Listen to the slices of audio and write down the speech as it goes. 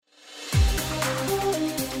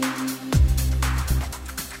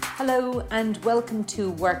Hello and welcome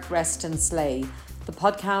to Work, Rest and Slay, the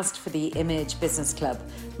podcast for the Image Business Club.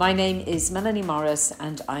 My name is Melanie Morris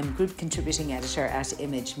and I'm Group Contributing Editor at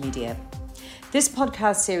Image Media. This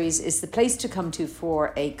podcast series is the place to come to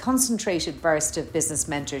for a concentrated burst of business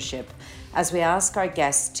mentorship as we ask our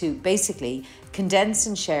guests to basically condense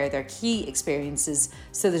and share their key experiences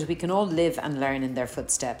so that we can all live and learn in their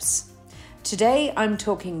footsteps. Today I'm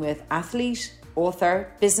talking with athlete,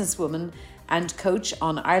 author, businesswoman and coach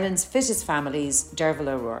on Ireland's Fittest Families, Derval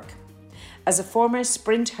O'Rourke. As a former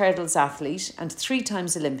sprint hurdles athlete and 3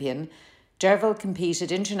 times Olympian, Derval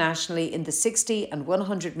competed internationally in the 60 and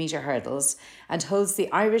 100 metre hurdles and holds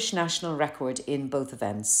the Irish national record in both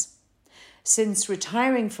events. Since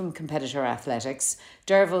retiring from competitor athletics,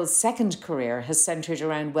 Derval's second career has centred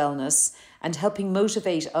around wellness and helping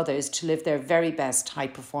motivate others to live their very best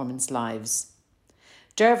high-performance lives.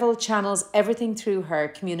 Derval channels everything through her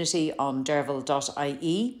community on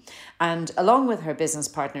derval.ie and, along with her business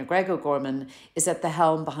partner Greg O'Gorman, is at the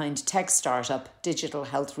helm behind tech startup Digital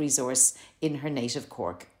Health Resource in her native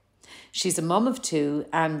Cork. She's a mum of 2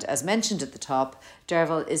 and, as mentioned at the top,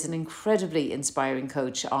 Derval is an incredibly inspiring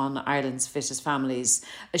coach on Ireland's Fittest Families,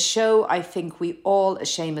 a show I think we all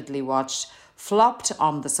ashamedly watched, flopped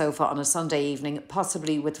on the sofa on a Sunday evening,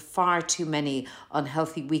 possibly with far too many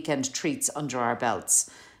unhealthy weekend treats under our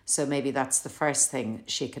belts. So maybe that's the first thing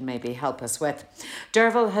she can maybe help us with.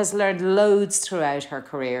 Derval has learned loads throughout her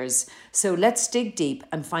careers, so let's dig deep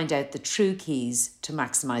and find out the true keys to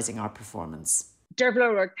maximising our performance. Derval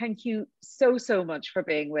O'Rourke, thank you so much for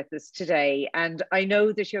being with us today. And I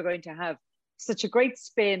know that you're going to have such a great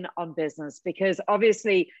spin on business because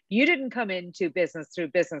obviously you didn't come into business through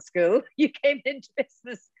business school. You came into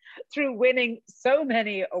business through winning so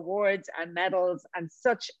many awards and medals and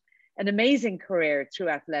such an amazing career through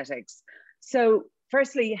athletics. So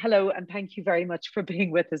firstly, hello, and thank you very much for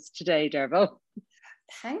being with us today, Derval.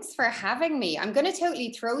 Thanks for having me. I'm going to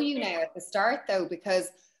totally throw you now at the start though, because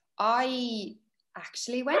I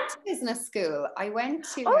actually went to business school. I went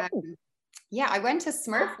to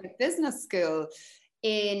Smurfit Business School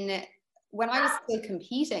when I was still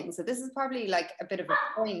competing. So this is probably like a bit of a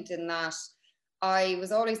point in that I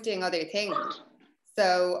was always doing other things.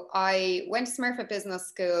 So I went to Smurfit Business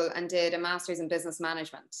School and did a master's in business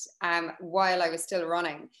management while I was still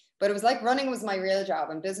running. But it was like running was my real job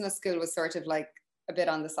and business school was sort of like a bit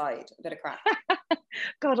on the side, a bit of crap.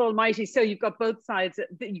 God almighty. So you've got both sides,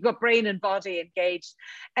 you've got brain and body engaged.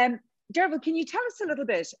 Derval, can you tell us a little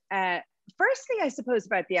bit, firstly, I suppose,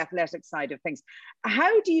 about the athletic side of things?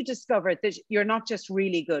 How do you discover that you're not just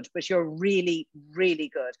really good, but you're really, really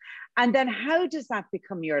good? And then how does that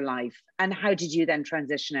become your life? And how did you then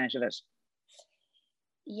transition out of it?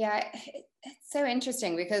 Yeah, it's so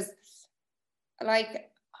interesting because like,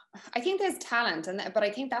 I think there's talent, but I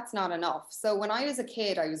think that's not enough. So when I was a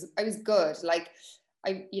kid, I was good. Like,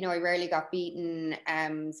 I rarely got beaten.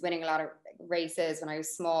 Was winning a lot of races when I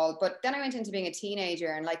was small. But then I went into being a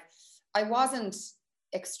teenager, and like, I wasn't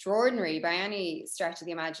extraordinary by any stretch of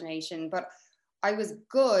the imagination, but I was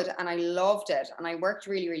good and I loved it, and I worked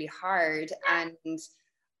really, really hard. And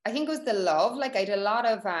I think it was the love. Like, I had a lot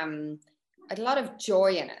of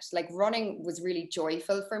joy in it. Like, running was really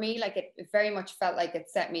joyful for me. Like, it very much felt like it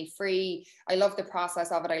set me free. I loved the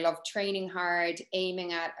process of it. I loved training hard,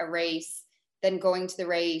 aiming at a race, then going to the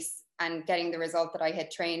race and getting the result that I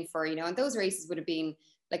had trained for, and those races would have been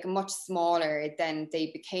like much smaller than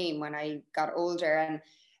they became when I got older.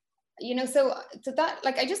 And, so that,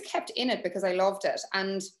 like, I just kept in it because I loved it.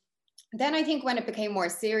 And then I think when it became more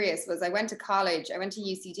serious was I went to college. I went to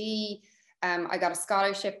UCD. I got a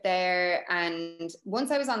scholarship there. And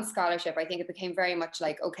once I was on scholarship, I think it became very much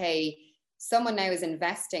like, okay, someone now is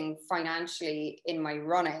investing financially in my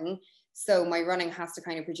running. So my running has to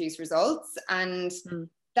kind of produce results. And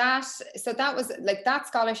that was like, that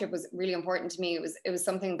scholarship was really important to me. It was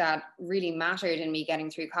something that really mattered in me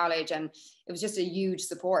getting through college. And it was just a huge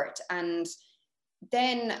support. And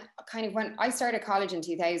then kind of when I started college in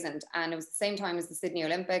 2000, and it was the same time as the Sydney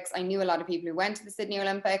Olympics, I knew a lot of people who went to the Sydney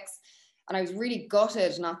Olympics. And I was really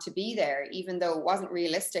gutted not to be there, even though it wasn't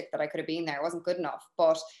realistic that I could have been there. It wasn't good enough.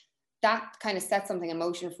 But that kind of set something in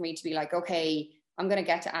motion for me to be like, okay, I'm going to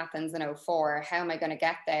get to Athens in 2004. How am I going to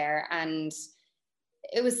get there? And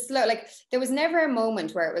it was slow. Like, there was never a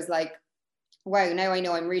moment where it was like, wow, now I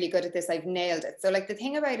know I'm really good at this. I've nailed it. So like, the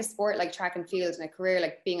thing about a sport like track and field and a career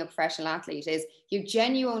like being a professional athlete is you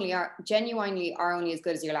genuinely are only as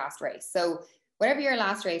good as your last race. So whatever your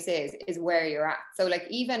last race is where you're at. So like,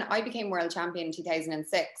 even I became world champion in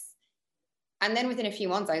 2006. And then within a few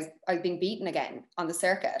months, I was being beaten again on the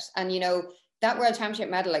circuit. And, that world championship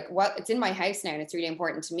medal, like, well, it's in my house now and it's really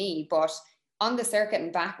important to me, but on the circuit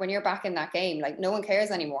and back, when you're back in that game, like, no one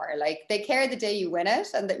cares anymore. Like, they care the day you win it,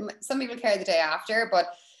 and some people care the day after.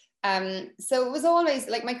 But so it was always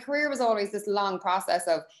like, my career was always this long process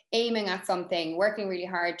of aiming at something, working really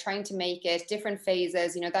hard, trying to make it, different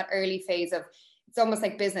phases. You know, that early phase of, it's almost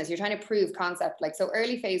like business. You're trying to prove concept. Like, so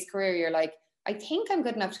early phase career, you're like, I think I'm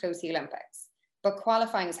good enough to go to the Olympics, but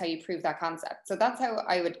qualifying is how you prove that concept. So that's how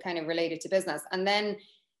I would kind of relate it to business. And then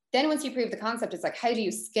once you prove the concept, it's like, how do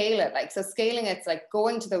you scale it? Like, so scaling it's like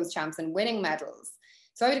going to those champs and winning medals.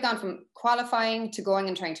 So I would have gone from qualifying to going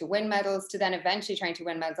and trying to win medals to then eventually trying to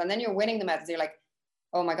win medals. And then you're winning the medals. You're like,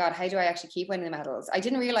 oh my God, how do I actually keep winning the medals? I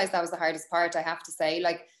didn't realize that was the hardest part, I have to say.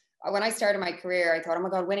 Like, when I started my career, I thought, oh my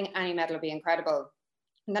God, winning any medal would be incredible.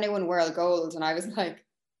 And then I won world gold and I was like,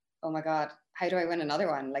 oh my God, how do I win another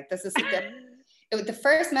one? Like, this is the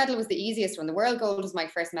first medal was the easiest one. The world gold was my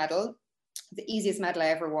first medal, the easiest medal I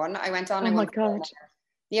ever won. I went on. Oh my God.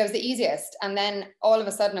 Yeah, it was the easiest. And then all of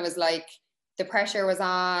a sudden it was like, the pressure was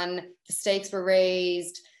on, the stakes were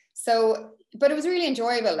raised. So, but it was really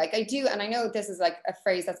enjoyable. Like, I do, and I know this is like a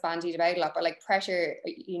phrase that's bandied about a lot, but like, pressure,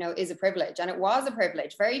 you know, is a privilege. And it was a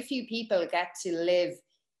privilege. Very few people get to live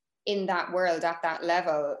in that world at that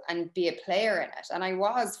level and be a player in it. And I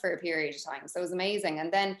was for a period of time. So it was amazing.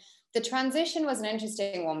 And then the transition was an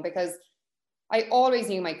interesting one because I always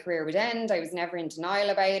knew my career would end. I was never in denial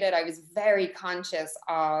about it. I was very conscious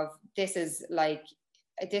of, this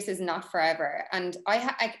is not forever. And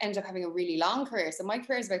I ended up having a really long career. So my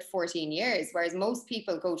career is about 14 years, whereas most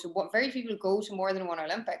people very few people go to more than one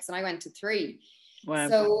Olympics. And I went to 3. Wow.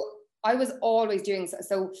 So I was always doing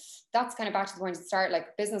so that's kind of back to the point at the start,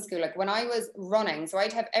 like business school, like when I was running, so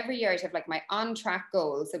every year I'd have like my on track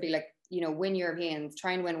goals. It'd be like, you know, win Europeans,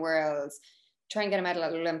 try and win worlds, try and get a medal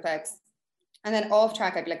at the Olympics. And then off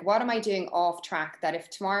track, I'd be like, what am I doing off track that if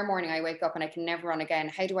tomorrow morning I wake up and I can never run again,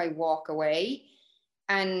 how do I walk away?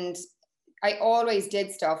 And I always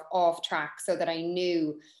did stuff off track so that I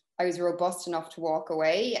knew I was robust enough to walk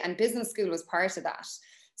away. And business school was part of that.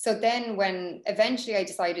 So then when eventually I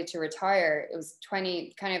decided to retire, it was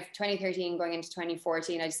 2013 going into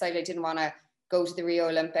 2014, I decided I didn't want to go to the Rio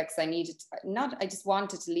Olympics. I just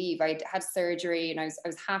wanted to leave. I had surgery and I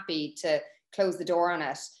was happy to close the door on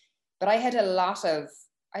it. But I had a lot of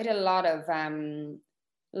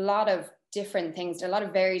different things, a lot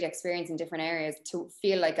of varied experience in different areas to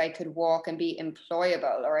feel like I could walk and be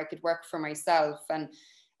employable, or I could work for myself.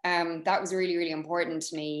 And that was really, really important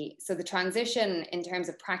to me. So the transition in terms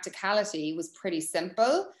of practicality was pretty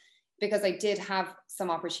simple because I did have some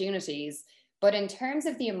opportunities. But in terms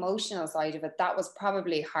of the emotional side of it, that was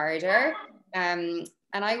probably harder. And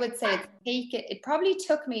I would say it probably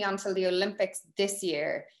took me until the Olympics this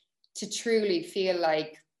year to truly feel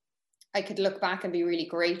like I could look back and be really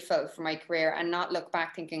grateful for my career and not look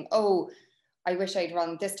back thinking, oh, I wish I'd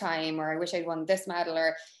run this time, or I wish I'd won this medal,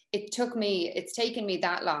 or it's taken me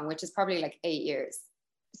that long, which is probably like 8 years.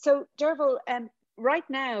 So Derval, right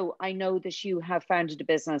now, I know that you have co-founded a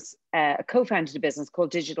business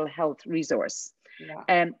called Digital Health Resource.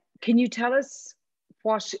 Yeah. Can you tell us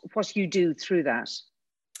what you do through that?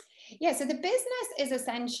 Yeah, so the business is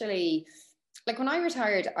essentially, like when I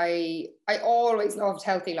retired, I always loved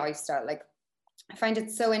healthy lifestyle. Like I find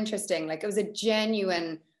it so interesting. Like it was a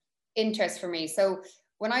genuine interest for me. So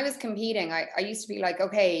when I was competing, I used to be like,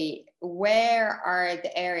 okay, where are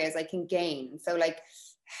the areas I can gain? So like,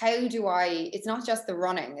 it's not just the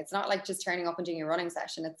running. It's not like just turning up and doing a running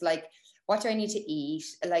session. It's like, what do I need to eat?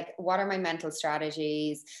 Like, what are my mental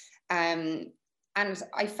strategies? And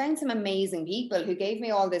I found some amazing people who gave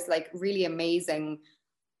me all these amazing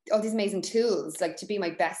tools, like to be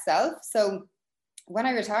my best self. So when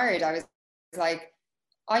I retired, I was like,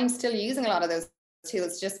 I'm still using a lot of those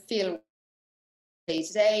tools to just feel day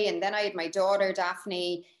to day. And then I had my daughter,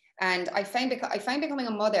 Daphne, and I found becoming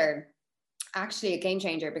a mother actually a game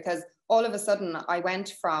changer, because all of a sudden I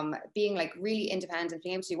went from being like really independent,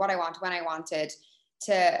 being able to do what I want when I wanted,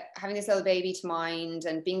 to having this little baby to mind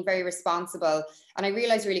and being very responsible. And I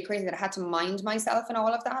realized really quickly that I had to mind myself and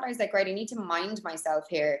all of that. I was like, right, I need to mind myself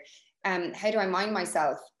here. How do I mind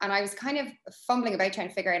myself? And I was kind of fumbling about trying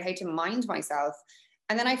to figure out how to mind myself.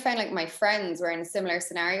 And then I found like my friends were in a similar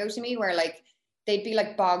scenario to me, where like they'd be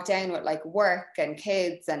like bogged down with like work and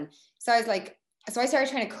kids. And so I started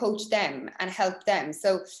trying to coach them and help them.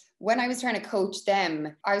 So when I was trying to coach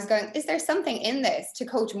them, I was going, is there something in this to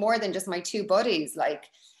coach more than just my 2 buddies?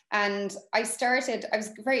 And I was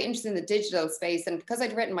very interested in the digital space. And because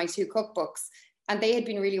I'd written my 2 cookbooks and they had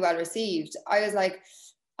been really well received, I was like,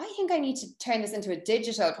 I think I need to turn this into a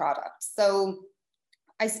digital product. So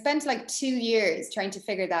I spent like 2 years trying to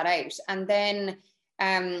figure that out. And then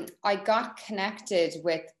I got connected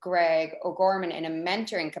with Greg O'Gorman in a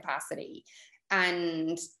mentoring capacity.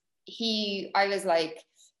 And I was like,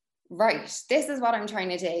 right, this is what I'm trying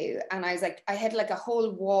to do. And I was like, I had like a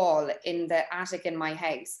whole wall in the attic in my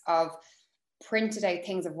house of printed out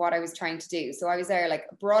things of what I was trying to do. So I was there, like,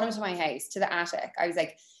 brought him to my house, to the attic. I was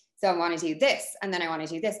like, so I want to do this, and then I want to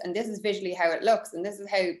do this, and this is visually how it looks, and this is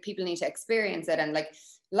how people need to experience it. And like,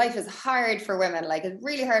 life is hard for women. Like, it's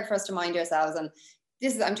really hard for us to mind ourselves. And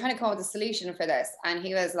I'm trying to come up with a solution for this. And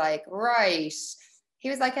he was like, right. He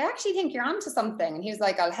was like, I actually think you're onto something. And he was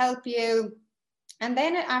like, I'll help you. And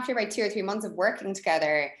then after about 2 or 3 months of working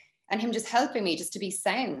together and him just helping me just to be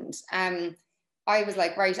sound, I was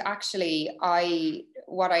like, right, actually,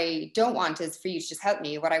 what I don't want is for you to just help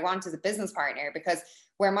me. What I want is a business partner, because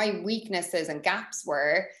where my weaknesses and gaps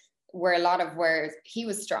were a lot of where he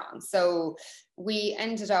was strong. So we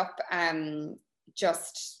ended up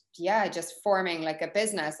just forming like a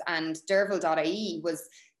business, and Derval.ie was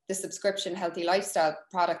the subscription healthy lifestyle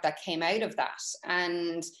product that came out of that.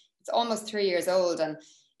 And it's almost 3 years old. And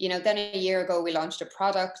then a year ago, we launched a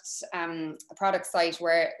product site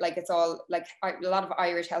where like it's all like a lot of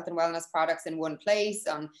Irish health and wellness products in one place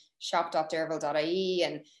on shop.derval.ie,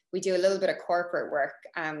 and we do a little bit of corporate work.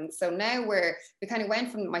 So now we kind of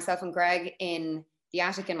went from myself and Greg in the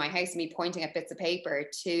attic in my house, me pointing at bits of paper,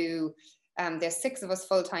 to there's 6 of us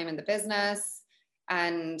full time in the business,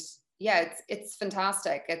 and yeah, it's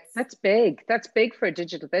fantastic. That's big. That's big for a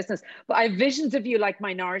digital business. But I have visions of you like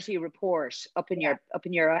Minority Report up in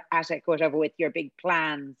your attic, whatever, with your big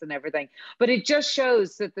plans and everything. But it just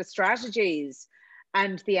shows that the strategies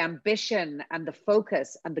and the ambition and the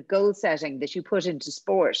focus and the goal setting that you put into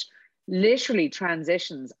sport literally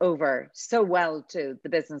transitions over so well to the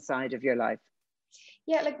business side of your life.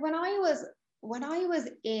 Yeah, like when I was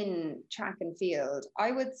in track and field, I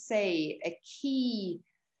would say a key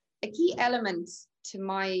element to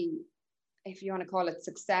my, if you want to call it,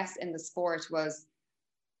 success in the sport was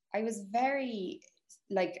I was very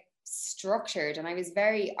like structured, and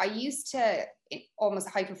I used to almost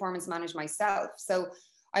high performance manage myself. So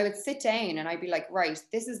I would sit down and I'd be like, right,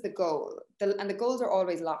 this is the goal. And the goals are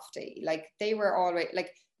always lofty. Like they were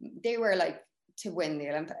like to win the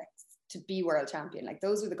Olympics, to be world champion. Like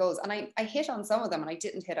those were the goals. And I hit on some of them and I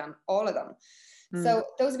didn't hit on all of them. So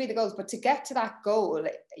those would be the goals. But to get to that goal,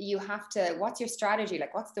 you have to, what's your strategy?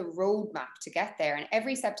 Like, what's the roadmap to get there? And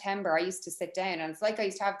every September I used to sit down, and it's like I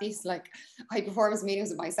used to have these like high performance meetings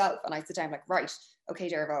with myself, and I'd sit down like, right, okay,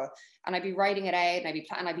 Derval. And I'd be writing it out,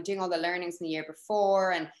 and I'd be doing all the learnings from the year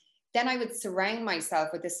before. And then I would surround myself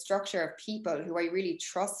with this structure of people who I really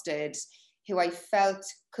trusted, who I felt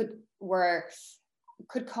could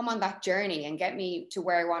come on that journey and get me to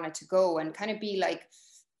where I wanted to go, and kind of be like,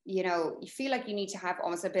 you feel like you need to have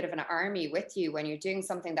almost a bit of an army with you when you're doing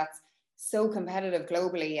something that's so competitive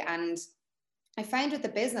globally. And I found with the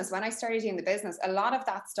business, when I started doing the business, a lot of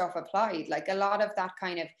that stuff applied, like a lot of that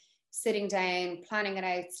kind of sitting down, planning it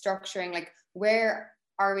out, structuring, like where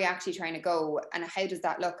are we actually trying to go, and how does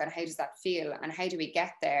that look, and how does that feel, and how do we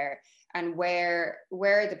get there, and where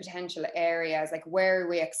are the potential areas, like where are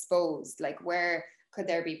we exposed, like where could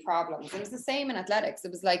there be problems? It was the same in athletics.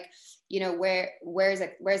 It was like, where's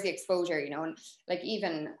the exposure, and like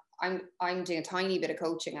even I'm doing a tiny bit of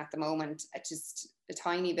coaching at the moment, just a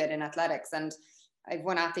tiny bit in athletics, and I have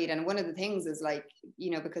one athlete, and one of the things is like,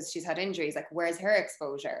 because she's had injuries, like where's her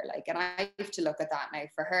exposure, like, and I have to look at that now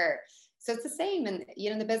for her. So it's the same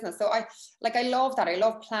in the business. So I love that. I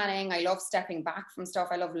love planning. I love stepping back from stuff.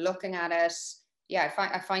 I love looking at it. Yeah,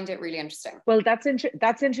 I find it really interesting. Well, that's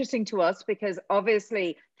interesting to us, because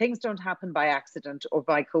obviously things don't happen by accident or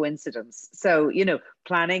by coincidence. So,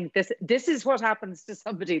 planning, this is what happens to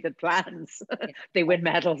somebody that plans. They win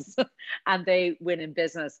medals and they win in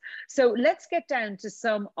business. So let's get down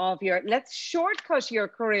to let's shortcut your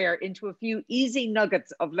career into a few easy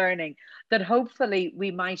nuggets of learning that hopefully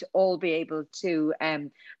we might all be able to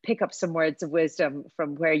pick up some words of wisdom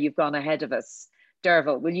from where you've gone ahead of us.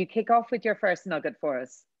 Derval, will you kick off with your first nugget for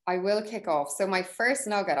us? I will kick off. So my first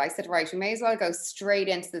nugget, I said, right, we may as well go straight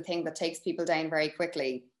into the thing that takes people down very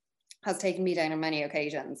quickly, has taken me down on many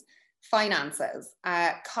occasions. Finances.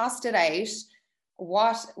 Cost it out.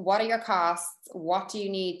 What are your costs? What do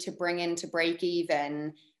you need to bring in to break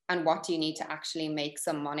even? And what do you need to actually make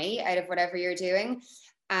some money out of whatever you're doing?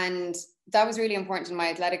 And that was really important in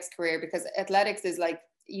my athletics career, because athletics is like,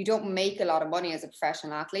 you don't make a lot of money as a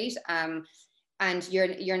professional athlete. And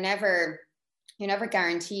you're never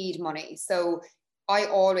guaranteed money. So I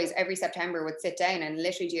always, every September, would sit down and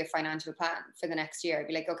literally do a financial plan for the next year. I'd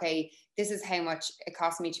be like, okay, this is how much it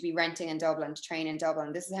costs me to be renting in Dublin, to train in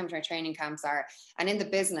Dublin. This is how much my training camps are. And in the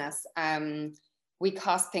business, we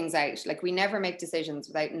cost things out. Like, we never make decisions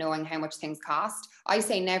without knowing how much things cost. I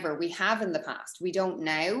say never. We have in the past. We don't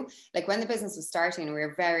now. Like, when the business was starting, we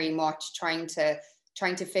were very much trying to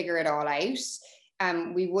figure it all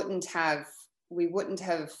out. We wouldn't have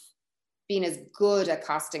been as good at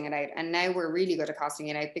costing it out. And now we're really good at costing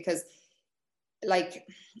it out, because like,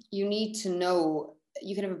 you need to know,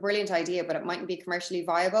 you can have a brilliant idea, but it mightn't be commercially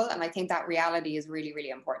viable. And I think that reality is really,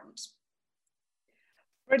 really important.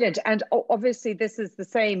 Brilliant. And obviously this is the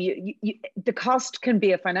same. The cost can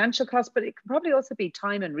be a financial cost, but it can probably also be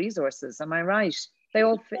time and resources. Am I right? They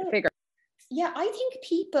all figure. Yeah, I think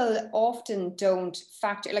people often don't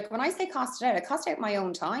factor, like, when I say cost it out, I cost out my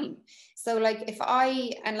own time. So like,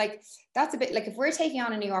 that's a bit like, if we're taking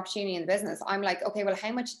on a new opportunity in the business, I'm like, okay, well,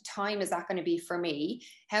 how much time is that going to be for me?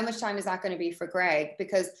 How much time is that going to be for Greg?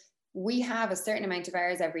 Because we have a certain amount of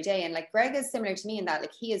hours every day. And like, Greg is similar to me in that,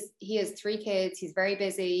 like, he has 3 kids, he's very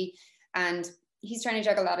busy, and he's trying to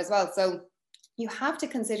juggle that as well. So you have to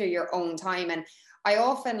consider your own time. And I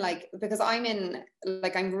often, like, because I'm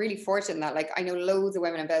really fortunate that, like, I know loads of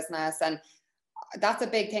women in business, and that's a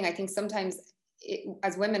big thing. I think sometimes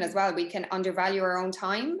as women as well, we can undervalue our own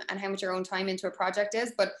time and how much our own time into a project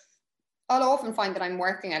is. But I'll often find that I'm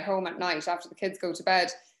working at home at night after the kids go to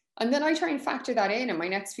bed, and then I try and factor that in my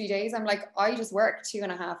next few days. I'm like, I just worked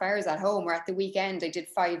 2.5 hours at home, or at the weekend I did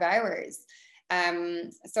 5 hours.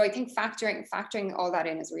 So I think factoring all that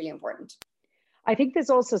in is really important. I think there's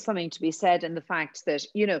also something to be said in the fact that,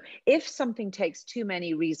 you know, if something takes too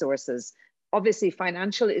many resources, obviously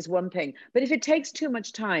financial is one thing, but if it takes too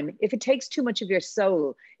much time, if it takes too much of your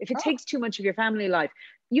soul, if it takes too much of your family life,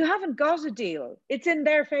 you haven't got a deal. It's in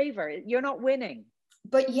their favor. You're not winning.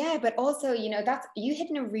 But yeah, but also, you know, that's, you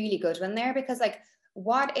hitting a really good one there, because like,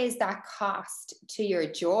 what is that cost to your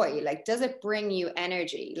joy? Like, does it bring you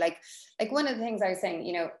energy? Like one of the things I was saying,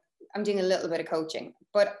 you know, I'm doing a little bit of coaching,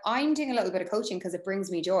 but I'm doing a little bit of coaching because it brings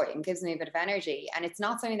me joy and gives me a bit of energy. And it's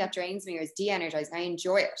not something that drains me or is de-energizing. I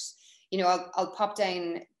enjoy it. You know, I'll pop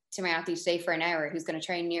down to my athlete today for an hour who's going to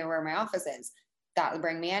train near where my office is. That'll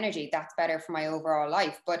bring me energy. That's better for my overall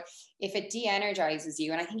life. But if it de-energizes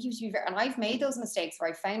you, and I think you should be and I've made those mistakes where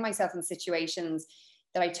I found myself in situations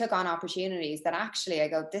that I took on opportunities that actually I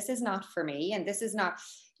go, this is not for me. And this is not,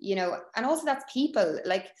 you know, and also that's people.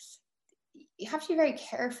 Like, you have to be very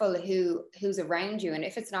careful who's around you, and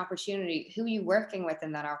if it's an opportunity, who are you working with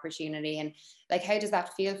in that opportunity, and like, how does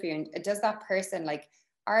that feel for you? And does that person, like,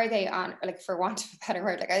 are they on, like, for want of a better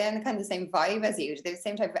word, like, are they on the kind of the same vibe as you? Do they have the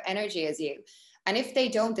same type of energy as you? And if they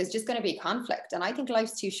don't, there's just going to be conflict. And I think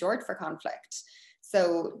life's too short for conflict.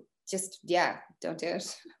 So just, yeah, don't do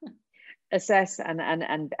it. Assess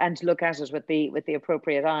and look at it with the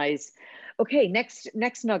appropriate eyes. Okay, next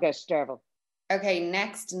nugget, Derval. Okay,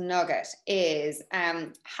 next nugget is,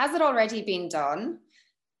 has it already been done?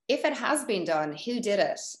 If it has been done, who did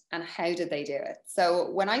it and how did they do it? So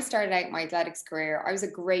when I started out my athletics career, I was a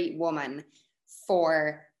great woman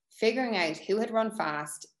for figuring out who had run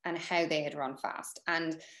fast and how they had run fast.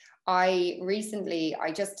 And I did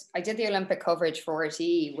the Olympic coverage for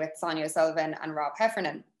RTE with Sonia O'Sullivan and Rob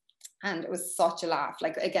Heffernan. And it was such a laugh.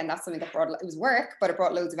 Like, again, that's something that it was work, but it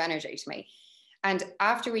brought loads of energy to me. And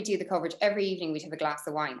after we do the coverage, every evening we'd have a glass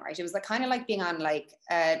of wine, right? It was like kind of like being on like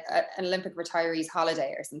an Olympic retirees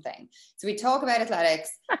holiday or something. So we talk about athletics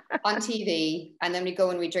on TV, and then we go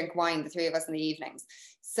and we drink wine, the 3 of us, in the evenings.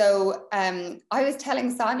 So I was telling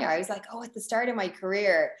Sonia, I was like, oh, at the start of my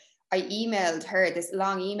career, I emailed her this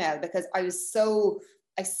long email because I so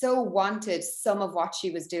wanted some of what she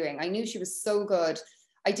was doing. I knew she was so good.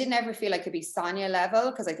 I didn't ever feel I could be Sonia level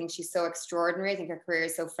because I think she's so extraordinary. I think her career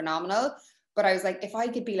is so phenomenal. But I was like, if I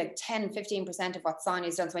could be like 10, 15% of what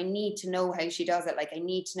Sonia's done, so I need to know how she does it. Like, I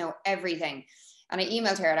need to know everything. And I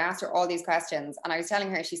emailed her and asked her all these questions. And I was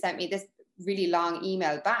telling her, she sent me this really long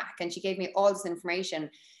email back and she gave me all this information.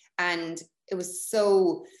 And it was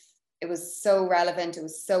so relevant. It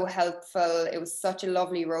was so helpful. It was such a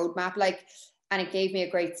lovely roadmap. Like, and it gave me a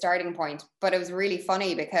great starting point. But it was really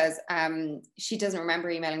funny because she doesn't remember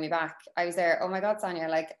emailing me back. I was there, oh my God, Sonia,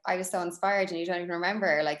 like, I was so inspired and you don't even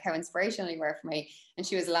remember like how inspirational you were for me. And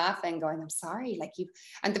she was laughing, going, I'm sorry, like you.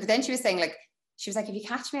 And but then she was saying, like, she was like, if you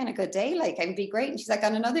catch me on a good day, like, I'd be great. And she's like,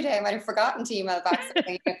 on another day, I might have forgotten to email back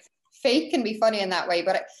something. Fate can be funny in that way,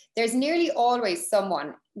 but there's nearly always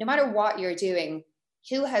someone, no matter what you're doing,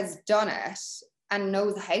 who has done it and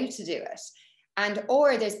knows how to do it. And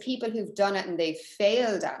or there's people who've done it and they've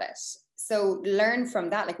failed at it. So learn from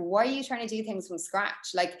that. Like, why are you trying to do things from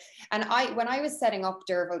scratch? Like, and when I was setting up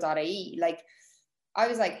Derval.ie, like, I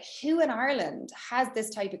was like, who in Ireland has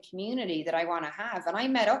this type of community that I want to have? And I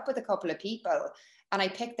met up with a couple of people and I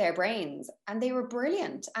picked their brains, and they were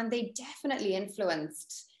brilliant. And they definitely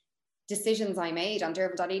influenced decisions I made on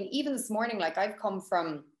Derval.ie. And even this morning, like, I've come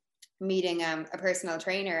from meeting a personal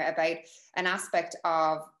trainer about an aspect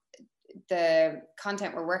of the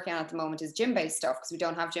content we're working on at the moment is gym-based stuff, because we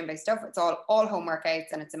don't have gym-based stuff. It's all home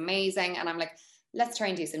workouts, and it's amazing. And I'm like, let's try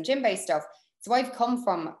and do some gym-based stuff. So I've come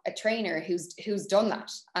from a trainer who's done that,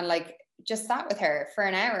 and like just sat with her for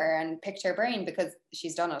an hour and picked her brain, because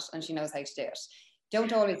she's done it and she knows how to do it.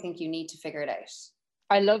 Don't always think you need to figure it out.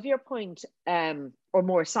 I love your point, or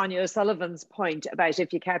more Sonia O'Sullivan's point about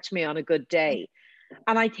if you catch me on a good day.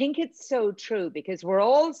 And I think it's so true, because we're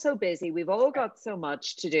all so busy. We've all got so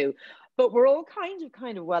much to do, but we're all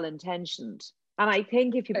kind of well-intentioned. And I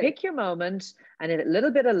think if you pick your moment and a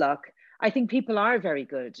little bit of luck, I think people are very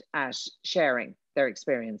good at sharing their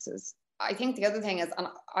experiences. I think the other thing is, and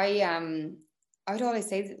I would always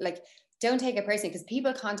say, like, don't take it personally, because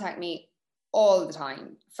people contact me all the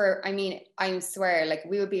time I swear, like,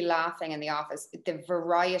 we would be laughing in the office, the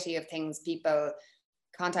variety of things people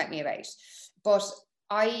contact me about. But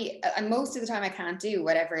and most of the time I can't do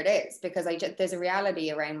whatever it is, because there's a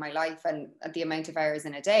reality around my life and the amount of hours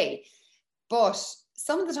in a day. But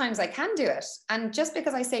some of the times I can do it. And just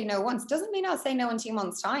because I say no once doesn't mean I'll say no in 2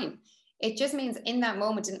 months' time. It just means in that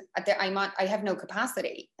moment I have no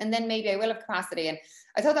capacity. And then maybe I will have capacity. And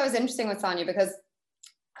I thought that was interesting with Sonia, because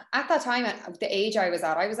at that time, at the age I was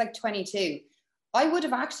at, I was like 22. I would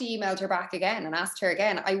have actually emailed her back again and asked her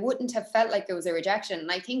again. I wouldn't have felt like it was a rejection.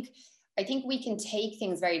 And I think we can take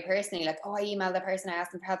things very personally, like, oh, I emailed the person, I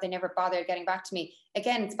asked them for help, they never bothered getting back to me.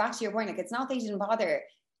 Again, it's back to your point. Like, it's not they didn't bother.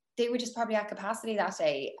 They were just probably at capacity that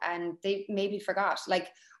day, and they maybe forgot. Like,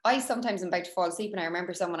 I sometimes am about to fall asleep and I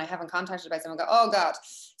remember someone I haven't contacted about someone, go, oh God.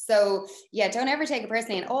 So yeah, don't ever take it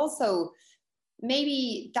personally. And also,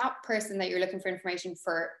 maybe that person that you're looking for information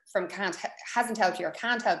from hasn't helped you or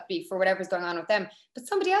can't help you for whatever's going on with them, but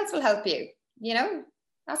somebody else will help you,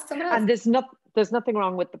 ask someone else. And there's nothing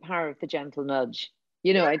wrong with the power of the gentle nudge.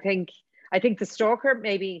 Yeah. I think the stalker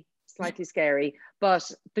maybe slightly scary,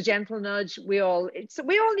 but the gentle nudge, we all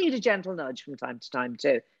need a gentle nudge from time to time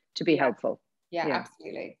to be helpful. Yeah,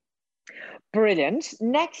 absolutely. Brilliant.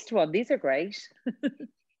 Next one. These are great.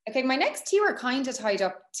 Okay, my next two are kind of tied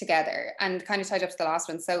up together and kind of tied up to the last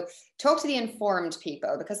one. So talk to the informed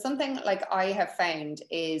people, because something like I have found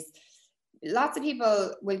is lots of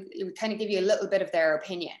people will kind of give you a little bit of their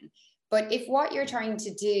opinion. But if what you're trying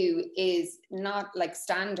to do is not like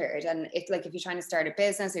standard, and it's like if you're trying to start a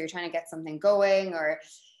business or you're trying to get something going, or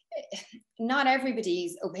not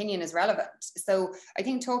everybody's opinion is relevant. So I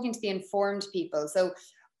think talking to the informed people. So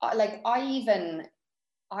like I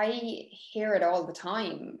hear it all the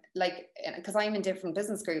time, like, because I'm in different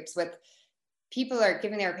business groups with people are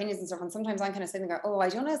giving their opinions and stuff. And sometimes I'm kind of sitting there, oh, I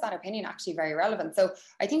don't know, is that opinion actually very relevant? So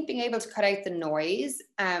I think being able to cut out the noise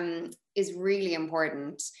is really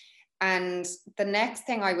important. And the next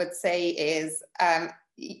thing I would say is,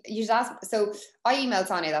 you should ask. So I emailed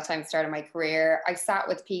Sonia that time at the start of my career. I sat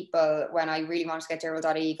with people when I really wanted to get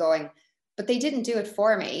Derval.ie going, but they didn't do it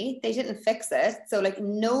for me. They didn't fix it. So like,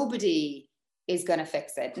 nobody is going to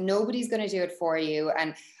fix it. Nobody's going to do it for you.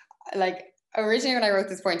 And like, originally when I wrote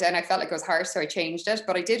this point down, I felt like it was harsh, so I changed it.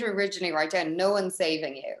 But I did originally write down, no one's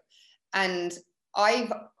saving you. And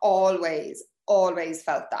I've always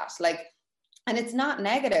felt that, like, and it's not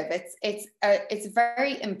negative. It's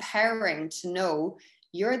very empowering to know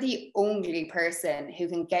you're the only person who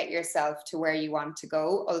can get yourself to where you want to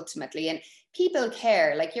go ultimately. And people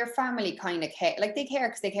care, like your family kind of care, like they care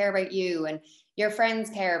because they care about you, and your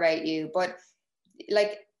friends care about you, but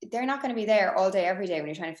like, they're not going to be there all day, every day when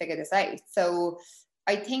you're trying to figure this out. So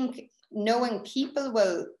I think knowing people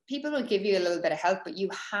will give you a little bit of help, but you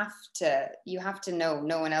have to know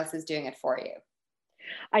no one else is doing it for you.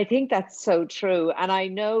 I think that's so true. And I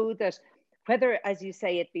know that whether, as you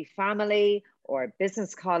say, it be family or a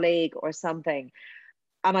business colleague or something,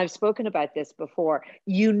 and I've spoken about this before,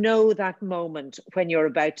 that moment when you're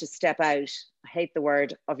about to step out, I hate the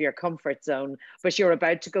word, of your comfort zone, but you're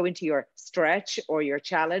about to go into your stretch or your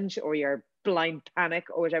challenge or your blind panic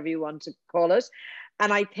or whatever you want to call it.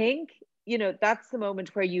 And I think, that's the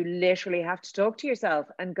moment where you literally have to talk to yourself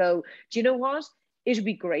and go, do you know what? It would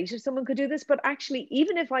be great if someone could do this, but actually,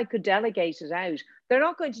 even if I could delegate it out, they're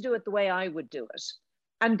not going to do it the way I would do it.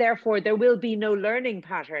 And therefore, there will be no learning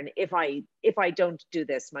pattern if I don't do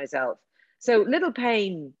this myself. So little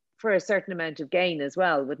pain for a certain amount of gain as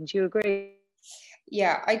well. Wouldn't you agree?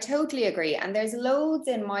 Yeah, I totally agree. And there's loads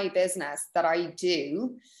in my business that I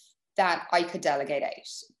do that I could delegate out,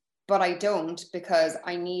 but I don't, because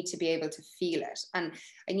I need to be able to feel it. And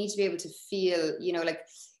I need to be able to feel, you know, like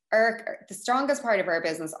the strongest part of our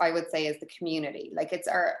business, I would say, is the community. Like it's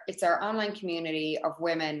our online community of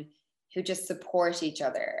women who just support each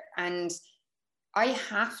other. And I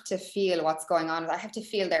have to feel what's going on. I have to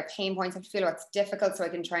feel their pain points. I have to feel what's difficult, so I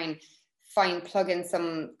can try and plug in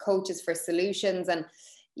some coaches for solutions. And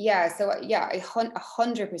yeah, so yeah, I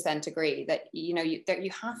 100% agree that, you know, that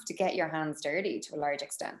you have to get your hands dirty to a large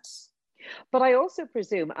extent. But I also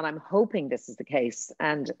presume, and I'm hoping this is the case,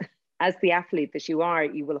 and as the athlete that you are,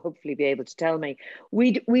 you will hopefully be able to tell me,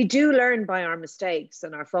 we do learn by our mistakes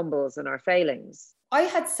and our fumbles and our failings. I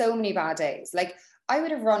had so many bad days. Like I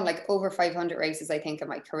would have run like over 500 races, I think, in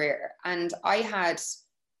my career. And I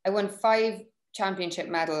won 5 championship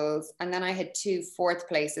medals, and then I had 2 fourth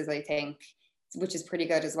places, I think, which is pretty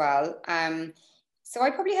good as well. So I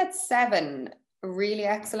probably had 7 really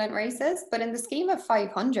excellent races, but in the scheme of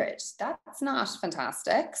 500, that's not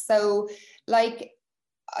fantastic. So like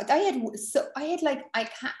I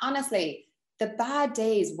can't honestly, the bad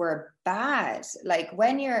days were bad. Like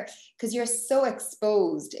because you're so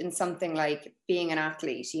exposed in something like being an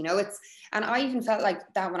athlete, you know, and I even felt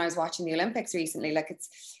like that when I was watching the Olympics recently. Like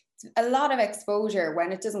it's a lot of exposure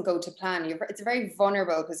when it doesn't go to plan. It's a very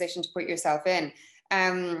vulnerable position to put yourself in.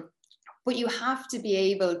 But you have to be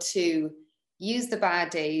able to use the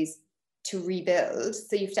bad days to rebuild.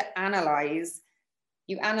 So you have to analyze,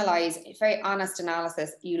 very honest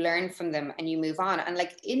analysis, you learn from them and you move on. And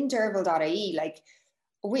like in Derval.ie,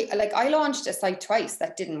 I launched a site twice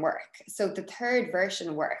that didn't work. So the third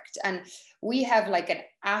version worked. And we have like an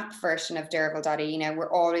app version of Derval.ie now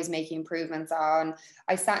we're always making improvements on.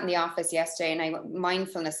 I sat in the office yesterday and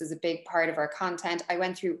mindfulness is a big part of our content. I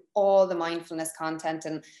went through all the mindfulness content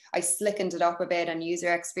and I slickened it up a bit on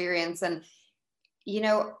user experience. And, you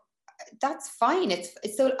know, that's fine. It's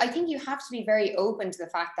so I think you have to be very open to the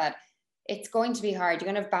fact that it's going to be hard.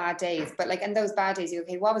 You're going to have bad days, but like in those bad days,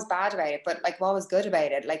 okay, what was bad about it? But like, what was good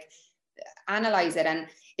about it? Like, analyze it. And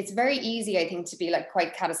it's very easy, I think, to be like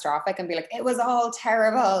quite catastrophic and be like, it was all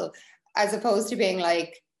terrible, as opposed to being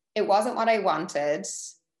like, it wasn't what I wanted.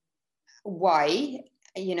 Why?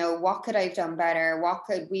 You know, what could I have done better? What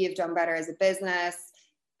could we have done better as a business?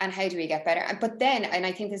 And how do we get better? But then, and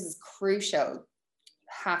I think this is crucial,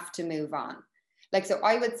 have to move on. Like, so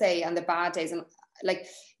I would say on the bad days, and like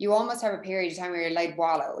you almost have a period of time where you're like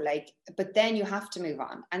wallow, like, but then you have to move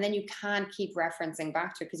on, and then you can't keep referencing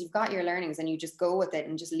back to it because you've got your learnings and you just go with it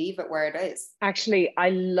and just leave it where it is. Actually, I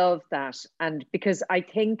love that. And because I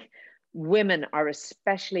think women are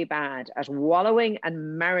especially bad at wallowing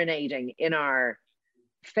and marinating in our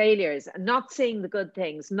failures and not seeing the good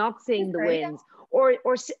things, not seeing the wins,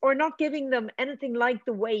 or not giving them anything like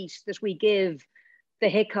the weight that we give the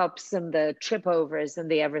hiccups and the trip overs and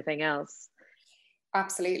the everything else.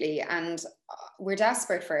 Absolutely. And we're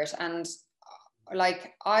desperate for it. And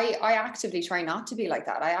like, I actively try not to be like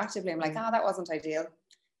that. I actively am like, that wasn't ideal.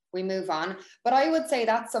 We move on. But I would say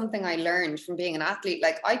that's something I learned from being an athlete.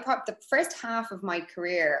 Like the first half of my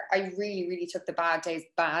career, I really, really took the bad days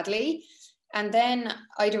badly. And then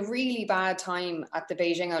I had a really bad time at the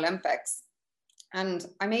Beijing Olympics. And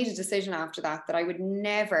I made a decision after that I would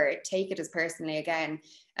never take it as personally again.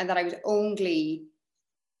 And that I would only,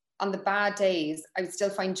 on the bad days, I would still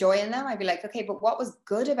find joy in them. I'd be like, okay, but what was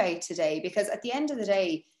good about today? Because at the end of the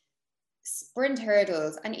day, sprint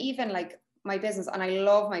hurdles and even like my business, and I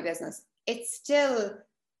love my business, it's still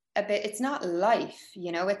a bit, it's not life,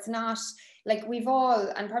 you know, it's not like we've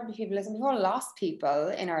all, and probably people listen, we've all lost people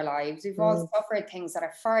in our lives. We've all suffered things that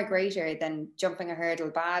are far greater than jumping a hurdle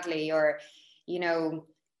badly, or, you know,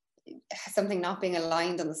 something not being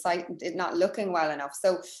aligned on the site, not looking well enough.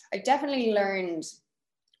 So I definitely learned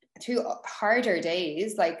through harder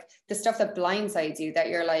days, like the stuff that blindsides you, that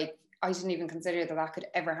you're like, I didn't even consider that could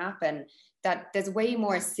ever happen, that there's way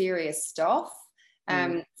more serious stuff.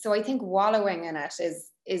 So I think wallowing in it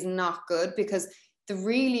is not good, because the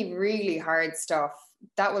really, really hard stuff,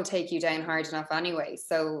 that will take you down hard enough anyway.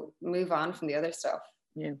 So move on from the other stuff.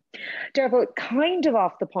 Yeah. Derval, kind of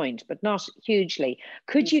off the point, but not hugely.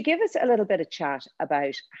 Could you give us a little bit of chat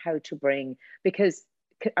about how to bring, because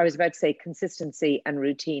I was about to say consistency and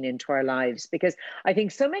routine into our lives, because I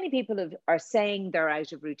think so many people are saying they're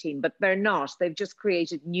out of routine, but they're not. They've just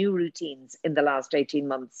created new routines in the last 18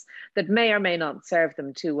 months that may or may not serve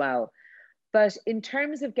them too well. But in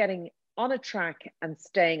terms of getting on a track and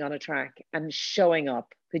staying on a track and showing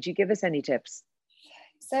up, could you give us any tips?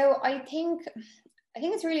 So I think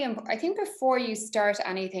it's really important. I think before you start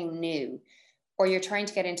anything new, or you're trying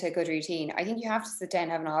to get into a good routine, I think you have to sit down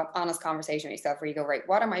and have an honest conversation with yourself where you go, right,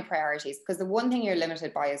 what are my priorities? Because the one thing you're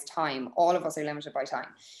limited by is time. All of us are limited by time.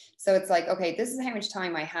 So it's like, okay, this is how much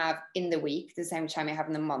time I have in the week. This is how much time I have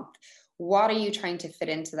in the month. What are you trying to fit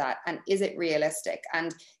into that? And is it realistic?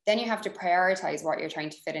 And then you have to prioritize what you're trying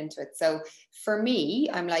to fit into it. So for me,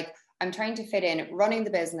 I'm trying to fit in running the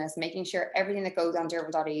business, making sure everything that goes on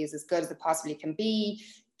Derval.ie is as good as it possibly can be.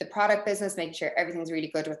 The product business, making sure everything's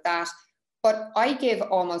really good with that. But I give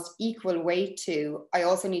almost equal weight to, I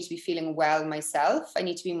also need to be feeling well myself. I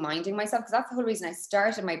need to be minding myself, because that's the whole reason I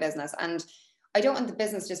started my business. And I don't want the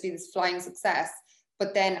business just be this flying success,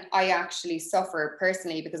 but then I actually suffer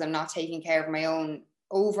personally because I'm not taking care of my own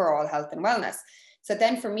overall health and wellness. So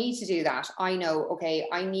then for me to do that, I know, okay,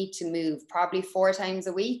 I need to move probably 4 times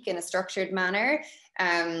a week in a structured manner.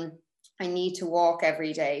 I need to walk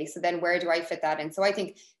every day. So then where do I fit that in? So I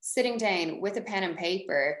think sitting down with a pen and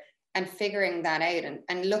paper and figuring that out,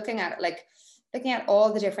 and looking at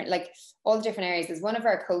all the different areas. As one of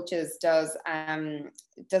our coaches does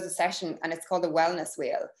a session, and it's called the wellness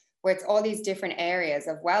wheel, where it's all these different areas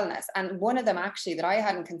of wellness. And one of them actually that I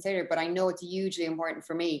hadn't considered, but I know it's hugely important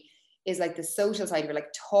for me, is like the social side of it,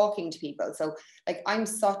 like talking to people. So like, I'm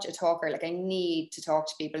such a talker, like I need to talk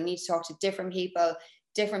to people, I need to talk to different people.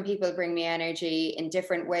 Different people bring me energy in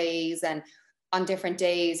different ways and on different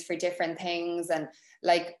days for different things. And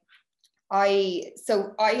like, I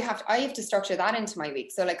have to structure that into my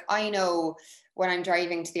week. So like, I know when I'm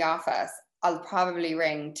driving to the office, I'll probably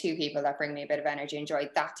ring 2 people that bring me a bit of energy and joy.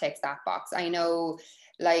 That ticks that box. I know,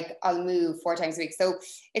 like, I'll move 4 times a week. So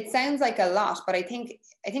it sounds like a lot, but I think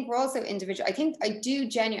we're also individual. I think I do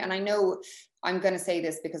genuinely, and I know I'm going to say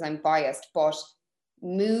this because I'm biased, but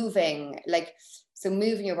moving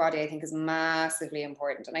your body, I think, is massively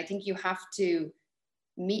important. And I think you have to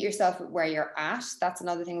meet yourself where you're at. That's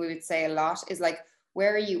another thing we would say a lot, is like,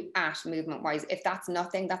 where are you at movement wise? If that's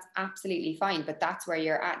nothing, that's absolutely fine, but that's where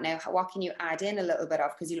you're at now. What can you add in a little bit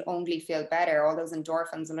of? Because you'll only feel better. All those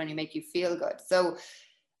endorphins will only make you feel good. So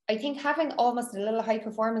I think having almost a little high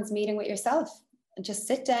performance meeting with yourself, and just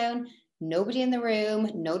sit down, nobody in the room,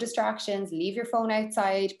 no distractions, leave your phone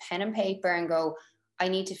outside, pen and paper, and go, I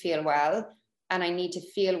need to feel well, and I need to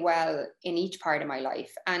feel well in each part of my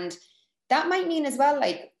life. And that might mean as well,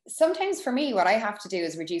 like, sometimes for me, what I have to do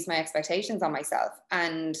is reduce my expectations on myself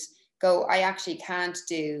and go, I actually can't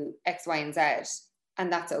do X, Y, and Z, and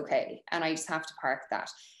that's okay. And I just have to park that,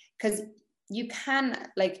 because you can,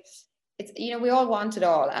 like, it's, you know, we all want it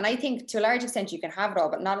all. And I think to a large extent you can have it all,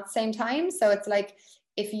 but not at the same time. So it's like,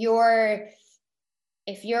 if you're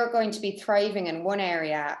going to be thriving in one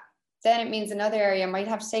area, then it means another area might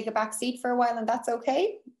have to take a back seat for a while, and that's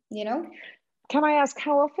okay, you know? Can I ask,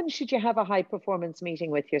 how often should you have a high performance meeting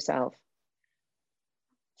with yourself?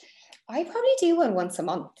 I probably do one once a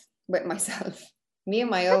month with myself, me and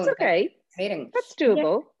my own. That's okay. Meeting. That's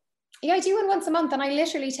doable. Yeah, I do one once a month, and I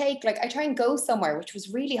literally take, like, I try and go somewhere, which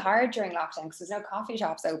was really hard during lockdown because there's no coffee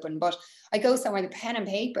shops open, but I go somewhere with pen and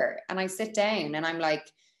paper and I sit down and I'm like,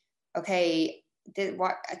 okay,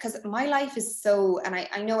 because my life is so, and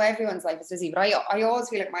I know everyone's life is busy, but I always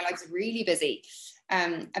feel like my life's really busy.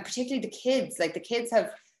 And particularly the kids, like the kids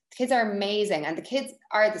are amazing, and the kids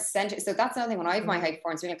are the center. So that's another thing when I have my high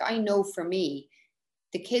performance, like, I know for me,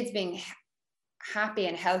 the kids being happy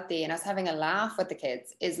and healthy and us having a laugh with the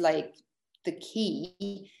kids is like the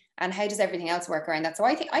key. And how does everything else work around that? So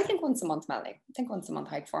I think once a month, Melanie. I think once a month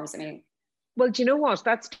high performance meeting. Well, do you know what?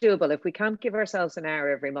 That's doable if we can't give ourselves an hour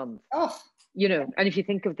every month. Oh, you know, and if you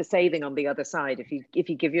think of the saving on the other side, if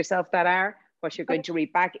you give yourself that hour, what you're going to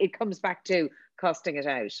reap back, it comes back to costing it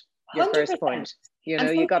out. Your 100%. First point, you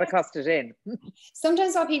know, you got to cost it in.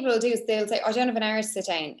 Sometimes what people will do is they'll say, I don't have an hour to sit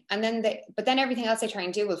down, and then but then everything else they try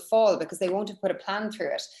and do will fall because they won't have put a plan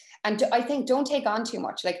through it. And I think don't take on too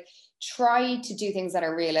much. Like, try to do things that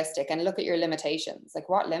are realistic and look at your limitations, like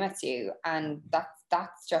what limits you, and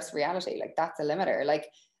that's just reality. Like, that's a limiter. Like,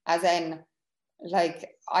 as in,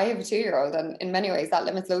 like, I have a 2-year-old, and in many ways that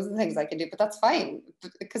limits loads of things I can do, but that's fine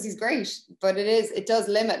because he's great. But it does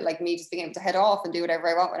limit, like, me just being able to head off and do whatever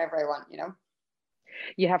I want whenever I want, you know.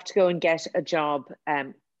 You have to go and get a job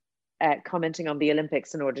commenting on the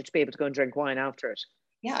Olympics in order to be able to go and drink wine after it.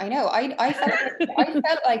 Yeah, I know. I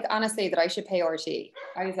felt like honestly that I should pay RT.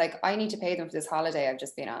 I was like, I need to pay them for this holiday I've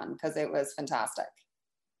just been on because it was fantastic.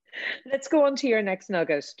 Let's go on to your next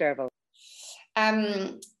nugget, Derval.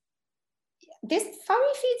 This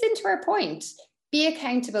probably feeds into our point. Be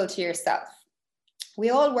accountable to yourself.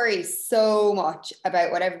 We all worry so much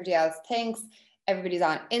about what everybody else thinks. Everybody's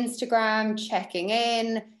on Instagram checking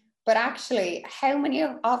in, but actually, how many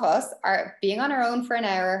of us are being on our own for an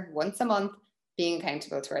hour once a month, being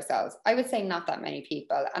accountable to ourselves? I would say not that many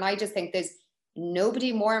people. And I just think there's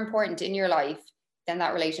nobody more important in your life than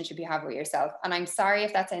that relationship you have with yourself. And I'm sorry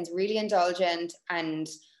if that sounds really indulgent and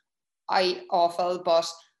awful, but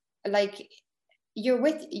like you're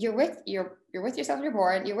with yourself, you're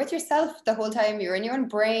born, you're with yourself the whole time, you're in your own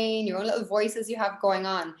brain, your own little voices you have going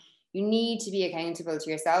on. You need to be accountable to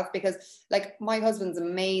yourself, because like my husband's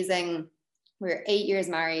amazing. We're 8 years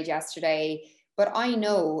married yesterday, but I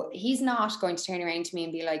know he's not going to turn around to me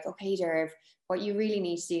and be like, okay, Derv, what you really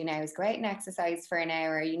need to do now is go out and exercise for an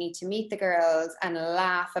hour. You need to meet the girls and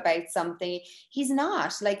laugh about something. He's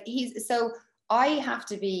not like, so I have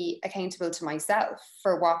to be accountable to myself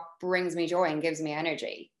for what brings me joy and gives me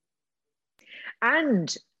energy.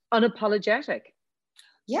 And unapologetic.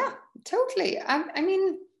 Yeah, totally. I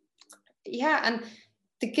mean, yeah. And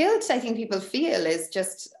the guilt I think people feel is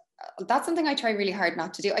just, that's something I try really hard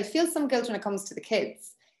not to do. I feel some guilt when it comes to the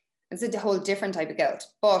kids. It's a whole different type of guilt.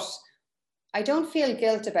 But I don't feel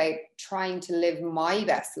guilt about trying to live my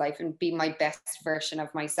best life and be my best version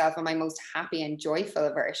of myself and my most happy and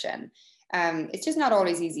joyful version. It's just not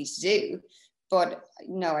always easy to do. But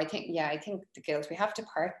no, I think the guilt, we have to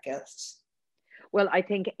park guilt. Well, I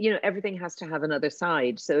think, everything has to have another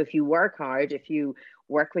side. So if you work hard, if you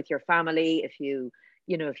work with your family, if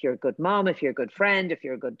you're a good mom, if you're a good friend, if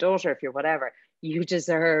you're a good daughter, if you're whatever, you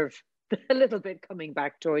deserve a little bit coming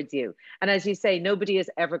back towards you. And as you say, nobody is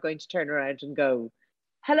ever going to turn around and go,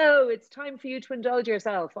 hello, it's time for you to indulge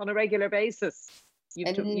yourself on a regular basis. You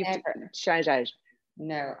have to shout out.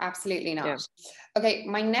 No, absolutely not. Yeah. Okay,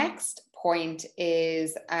 my next point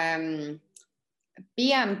is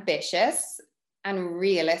be ambitious and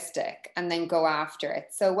realistic, and then go after it.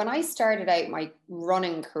 So when I started out my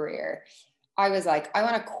running career, I was like, I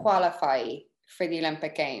want to qualify for the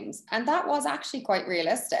Olympic Games. And that was actually quite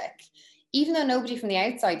realistic, even though nobody from the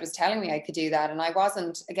outside was telling me I could do that. And I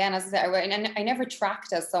wasn't, again, as I said, I never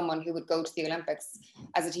tracked as someone who would go to the Olympics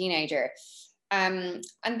as a teenager. And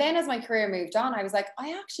then as my career moved on, I was like,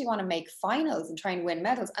 I actually want to make finals and try and win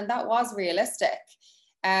medals. And that was realistic.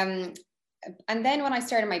 And then when I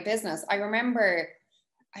started my business, I remember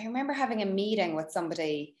having a meeting with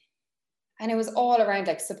somebody, and it was all around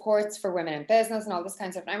like supports for women in business and all this kind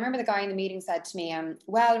of stuff. And I remember the guy in the meeting said to me,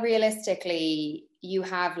 well, realistically, you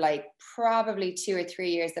have like probably 2 or 3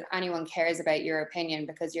 years that anyone cares about your opinion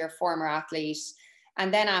because you're a former athlete.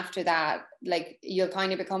 And then after that, like you'll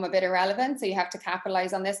kind of become a bit irrelevant. So you have to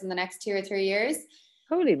capitalize on this in the next 2 or 3 years.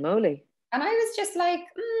 Holy moly. And I was just like,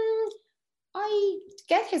 I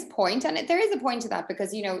get his point. And there is a point to that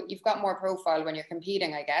because, you've got more profile when you're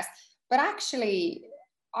competing, I guess. But actually,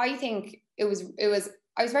 I think I was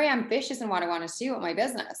very ambitious in what I wanted to do with my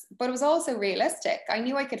business, but it was also realistic. I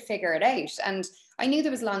knew I could figure it out, and I knew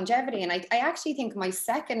there was longevity. And I actually think my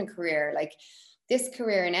second career, like this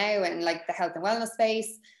career now in like the health and wellness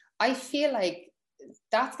space, I feel like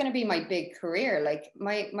that's going to be my big career. Like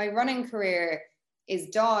my running career is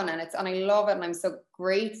done, and I love it, and I'm so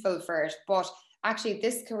grateful for it. But actually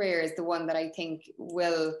this career is the one that I think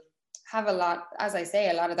will have a lot, as I say,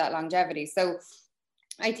 a lot of that longevity. So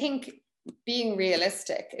I think being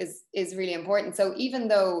realistic is really important. So even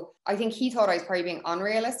though I think he thought I was probably being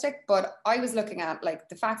unrealistic, but I was looking at like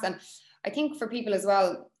the facts. And I think for people as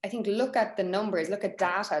well, I think look at the numbers, look at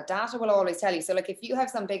data. Data will always tell you. So like if you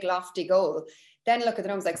have some big lofty goal, then look at the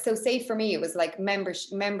numbers. Like, so say for me, it was like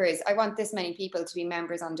members, I want this many people to be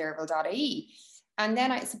members on Derval.ie. And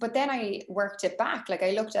then I worked it back. Like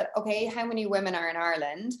I looked at, okay, how many women are in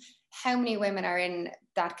Ireland? How many women are in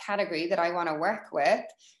that category that I want to work with?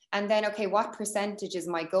 And then, okay, what percentage is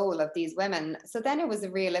my goal of these women? So then it was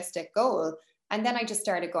a realistic goal. And then I just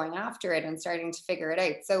started going after it and starting to figure it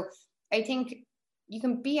out. So I think you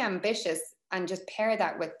can be ambitious and just pair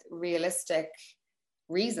that with realistic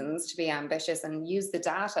reasons to be ambitious and use the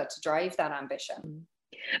data to drive that ambition.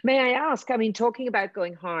 May I ask, talking about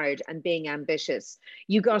going hard and being ambitious,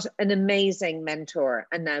 you got an amazing mentor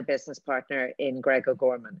and now business partner in Greg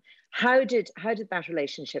O'Gorman. How did that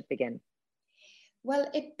relationship begin?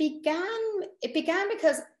 Well, it began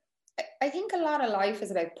because I think a lot of life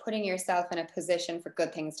is about putting yourself in a position for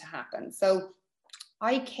good things to happen. So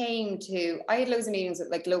I had loads of meetings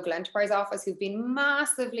with like local enterprise office who've been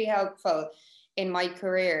massively helpful in my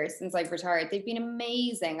career since I've retired. They've been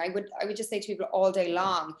amazing. I would just say to people all day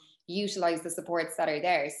long, utilize the supports that are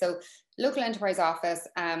there. So local enterprise office,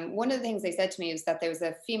 one of the things they said to me was that there was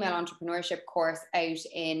a female entrepreneurship course out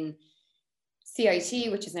in CIT,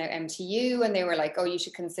 which is now MTU, and they were like, oh, you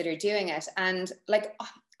should consider doing it. And like,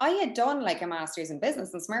 I had done like a master's in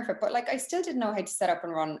business in Smurfit, but like I still didn't know how to set up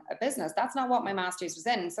and run a business. That's not what my master's was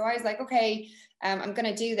in. So I was like, okay, I'm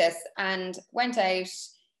going to do this, and went out.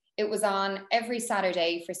 It was on every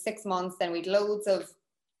Saturday for 6 months. Then we'd loads of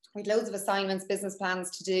assignments, business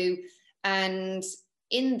plans to do. And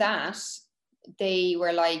in that, they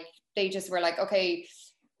just were like, okay,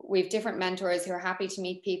 we have different mentors who are happy to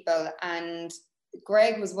meet people. And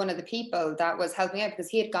Greg was one of the people that was helping out because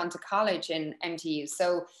he had gone to college in MTU.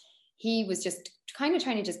 So he was just kind of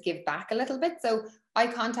trying to just give back a little bit. So I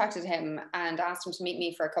contacted him and asked him to meet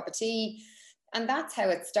me for a cup of tea. And that's how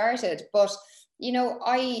it started. But, you know,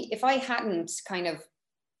 if I hadn't kind of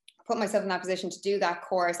put myself in that position to do that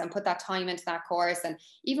course and put that time into that course, and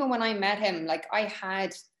even when I met him, like I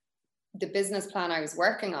had the business plan I was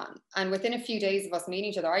working on. And within a few days of us meeting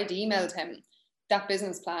each other, I'd emailed him that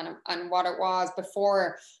business plan and what it was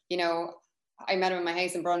before, you know, I met him in my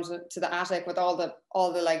house and brought him to the attic with all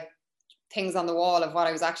the like things on the wall of what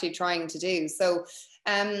I was actually trying to do. So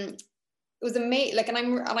it was amazing. Like,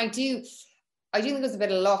 I do think it was a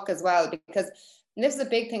bit of luck as well, because this is a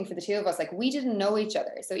big thing for the two of us. Like, we didn't know each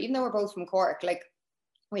other. So even though we're both from Cork, like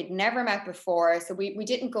we'd never met before. So we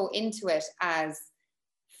didn't go into it as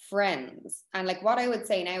friends. And like what I would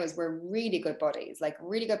say now is we're really good buddies, like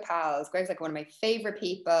really good pals. Greg's like one of my favorite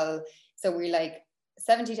people. So we like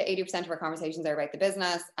 70 to 80% of our conversations are about the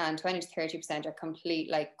business, and 20 to 30% are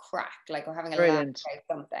complete like crack, like we're having a laugh about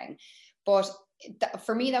something. But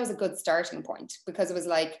for me, that was a good starting point, because it was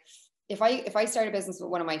like, if I start a business with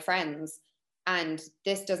one of my friends and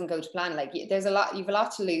this doesn't go to plan, like you've a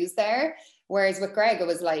lot to lose there. Whereas with Greg, it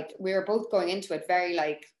was like we were both going into it very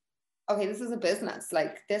like, okay, this is a business,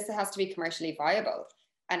 like this has to be commercially viable.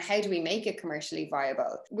 And how do we make it commercially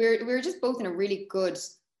viable? We're just both in a really good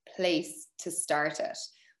place to start it.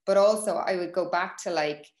 But also I would go back to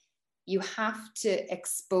like, you have to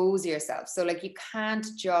expose yourself. So like, you can't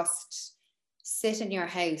just sit in your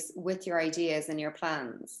house with your ideas and your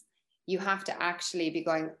plans. You have to actually be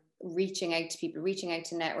reaching out to people, reaching out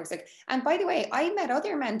to networks. Like, and by the way, I met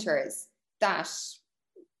other mentors that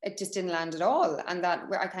it just didn't land at all. And that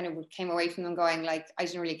where I kind of came away from them going like, I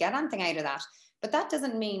didn't really get anything out of that. But that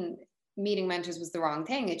doesn't mean meeting mentors was the wrong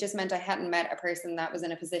thing. It just meant I hadn't met a person that was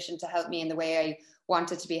in a position to help me in the way I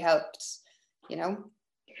wanted to be helped, you know?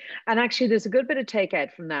 And actually there's a good bit of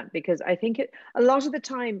takeout from that, because I think a lot of the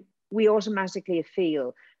time we automatically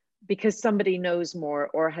feel, because somebody knows more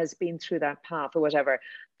or has been through that path or whatever,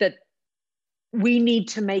 that we need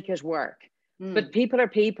to make it work. But people are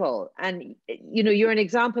people, and you know, you're an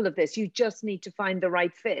example of this. You just need to find the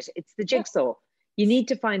right fit. It's the jigsaw. You need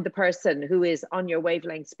to find the person who is on your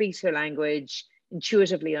wavelength, speaks your language,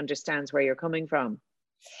 intuitively understands where you're coming from.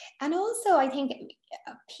 And also, I think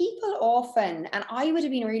people often, and I would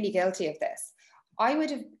have been really guilty of this, I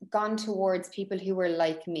would have gone towards people who were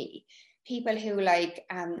like me. People who like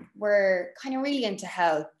were kind of really into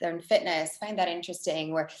health and fitness, find that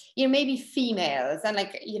interesting, were, you know, maybe females, and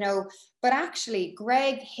like, you know, but actually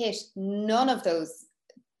Greg hit none of those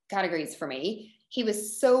categories for me. He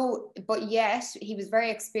was but yet he was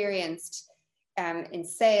very experienced in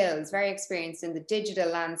sales, very experienced in the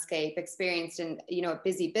digital landscape, experienced in, you know, a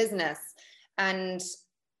busy business. And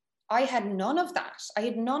I had none of that. I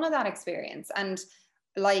had none of that experience. And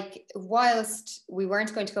like, whilst we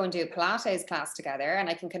weren't going to go and do a Pilates class together, and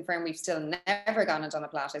I can confirm we've still never gone and done a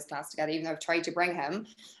Pilates class together, even though I've tried to bring him,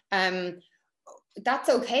 that's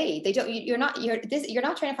okay. You're not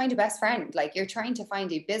trying to find a best friend. Like, you're trying to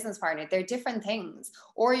find a business partner. They're different things.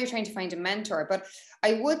 Or you're trying to find a mentor. But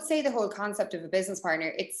I would say the whole concept of a business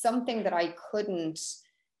partner, it's something that I couldn't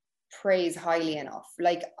praise highly enough.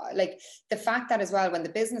 Like the fact that as well, when the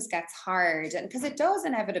business gets hard, and because it does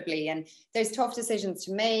inevitably, and there's tough decisions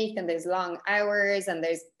to make, and there's long hours, and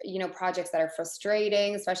there's, you know, projects that are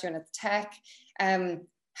frustrating, especially when it's tech,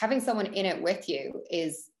 having someone in it with you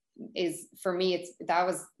is for me, that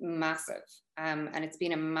was massive. And it's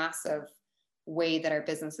been a massive way that our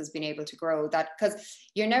business has been able to grow, that because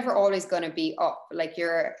you're never always going to be up, like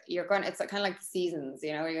you're going, it's kind of like the seasons,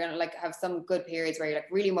 you know, you're going to like have some good periods where you're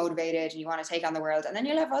like really motivated and you want to take on the world, and then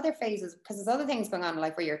you'll have other phases because there's other things going on in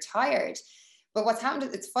life where you're tired. But what's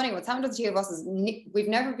happened, it's funny, what's happened to the two of us is we've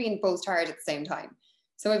never been both tired at the same time.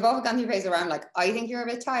 So we've all gone through phases around like, I think you're a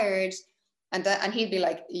bit tired, and he'd be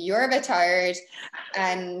like, you're a bit tired,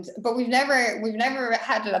 but we've never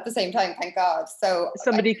had it at the same time, thank God. So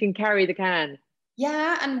somebody can carry the can.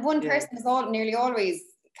 Yeah, and one person is nearly always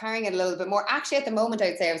carrying it a little bit more. Actually, at the moment,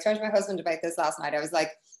 I'd say, I was talking to my husband about this last night. I was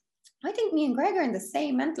like, I think me and Greg are in the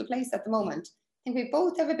same mental place at the moment. I think we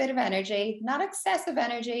both have a bit of energy, not excessive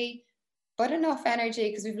energy, but enough energy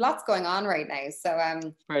because we've lots going on right now. So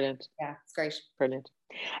Brilliant. yeah, it's great. Brilliant.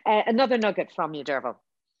 Another nugget from you, Derval.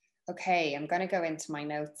 Okay, I'm going to go into my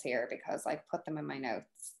notes here because I put them in my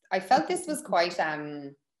notes. I felt this was quite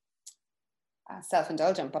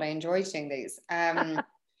self-indulgent, but I enjoyed doing these.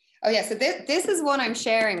 Oh yeah, so this is one I'm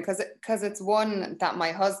sharing because it's one that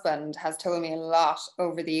my husband has told me a lot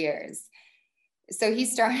over the years. So we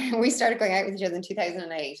started going out with each other in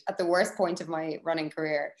 2008 at the worst point of my running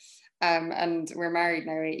career. And we're married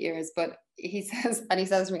now 8 years, but he says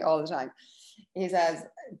to me all the time, he says,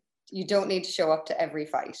 you don't need to show up to every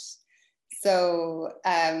fight. So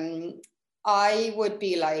I would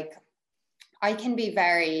be like, I can be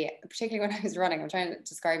very, particularly when I was running, I'm trying to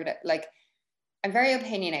describe it, like I'm very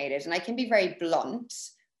opinionated and I can be very blunt,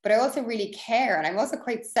 but I also really care and I'm also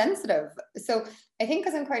quite sensitive. So I think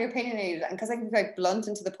because I'm quite opinionated and because I can be quite blunt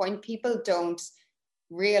and to the point, people don't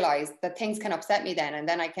realize that things can upset me then, and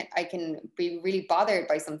then I can be really bothered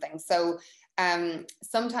by something. So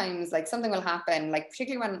sometimes like something will happen, like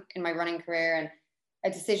particularly when in my running career, and a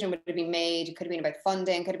decision would have been made, it could have been about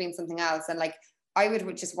funding, could have been something else, and like I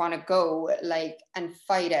would just want to go like and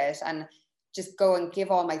fight it and just go and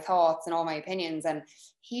give all my thoughts and all my opinions. And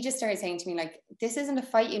he just started saying to me, like, this isn't a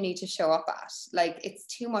fight you need to show up at. Like, it's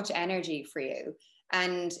too much energy for you.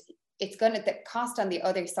 And it's going to, the cost on the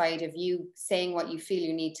other side of you saying what you feel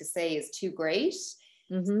you need to say is too great.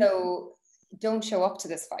 Mm-hmm. So don't show up to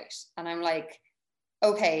this fight. And I'm like,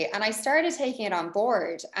 okay. And I started taking it on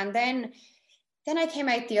board. And then I came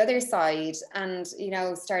out the other side and, you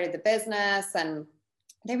know, started the business, and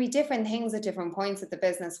there'd be different things at different points of the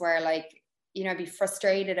business where, like, you know, I'd be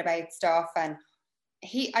frustrated about stuff. And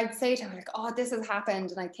I'd say to him, like, oh, this has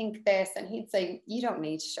happened and I think this. And he'd say, you don't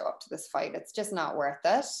need to show up to this fight. It's just not worth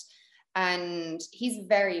it. And he's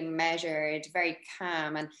very measured, very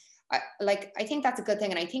calm. And I think that's a good thing.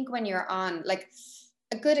 And I think when you're on, like,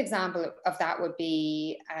 a good example of that would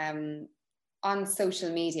be on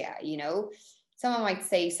social media, you know, someone might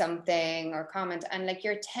say something or comment and like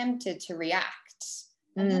you're tempted to react.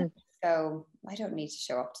 So I don't need to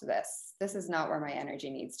show up to this. This is not where my energy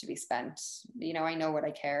needs to be spent. You know, I know what I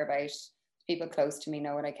care about. People close to me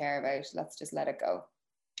know what I care about. Let's just let it go.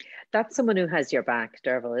 That's someone who has your back,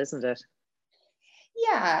 Derval, isn't it?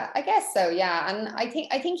 Yeah, I guess so. Yeah. And I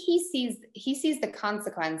think he sees the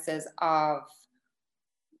consequences of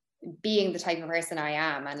being the type of person I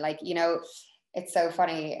am. And like, you know, it's so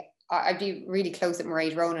funny. I'd be really close with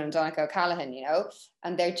Mairead Ronan and Donncha O'Callaghan, you know,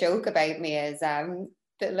 and their joke about me is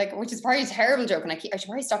like, which is probably a terrible joke, and I should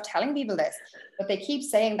probably stop telling people this, but they keep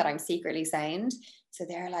saying that I'm secretly sound. So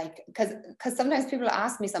they're like, because sometimes people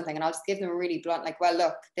ask me something and I'll just give them a really blunt, like, well,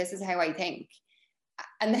 look, this is how I think.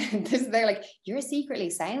 And then they're like, you're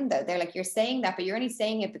secretly sound though. They're like, you're saying that, but you're only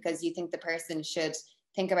saying it because you think the person should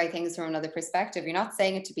think about things from another perspective. You're not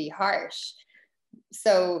saying it to be harsh.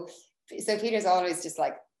 So Peter's always just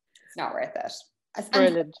like, it's not worth it.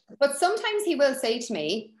 Brilliant. But sometimes he will say to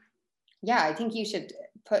me, yeah, I think you should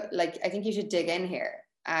dig in here,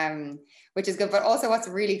 which is good. But also what's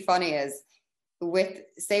really funny is with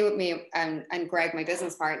me and Greg, my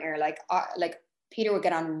business partner, like Peter would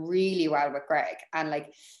get on really well with Greg, and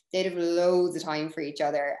like they'd have loads of time for each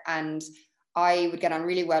other, and I would get on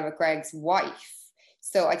really well with Greg's wife.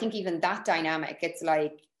 So I think even that dynamic, it's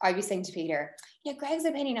like I'd be saying to Peter, yeah, Greg's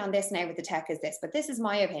opinion on this now with the tech is this, but this is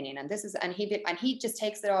my opinion, and this is, and he just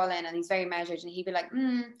takes it all in, and he's very measured, and he'd be like,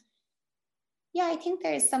 yeah, I think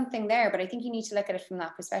there's something there, but I think you need to look at it from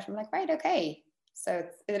that perspective. I'm like, right, okay. So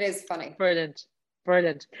it is funny. Brilliant.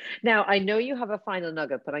 Now, I know you have a final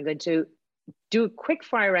nugget, but I'm going to do a quick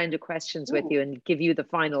fire round of questions with you and give you the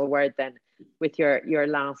final word then with your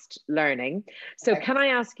last learning. So Can I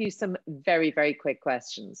ask you some very, very quick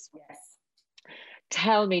questions? Yes.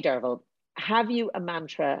 Tell me, Derval, have you a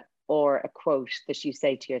mantra or a quote that you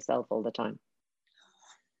say to yourself all the time?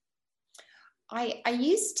 I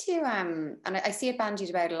used to, and I see it bandied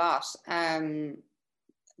about a lot,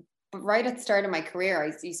 but right at the start of my career,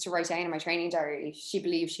 I used to write down in my training diary, she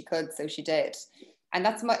believed she could, so she did. And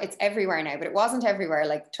it's everywhere now, but it wasn't everywhere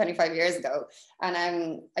like 25 years ago.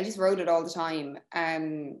 And I just wrote it all the time.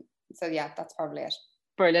 So yeah, that's probably it.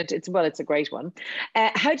 Brilliant. It's a great one.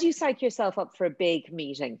 How do you psych yourself up for a big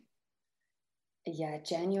meeting? Yeah,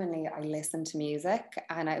 genuinely, I listen to music,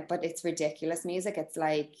 but it's ridiculous music. It's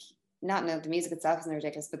like, the music itself isn't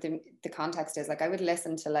ridiculous, but the context is like, I would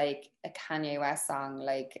listen to like a Kanye West song.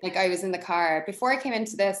 Like I was in the car before I came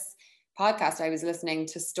into this podcast, I was listening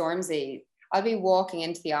to Stormzy. I'll be walking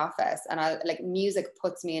into the office and music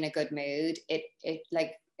puts me in a good mood. It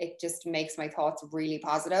it just makes my thoughts really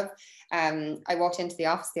positive. I walked into the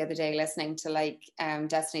office the other day listening to like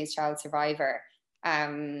Destiny's Child Survivor,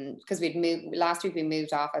 because last week we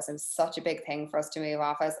moved office. It was such a big thing for us to move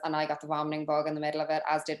office, and I got the vomiting bug in the middle of it,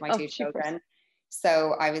 as did my two children.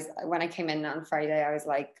 So when I came in on Friday, I was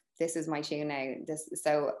like, this is my tune now.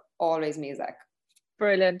 So always music.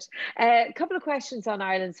 Brilliant. A couple of questions on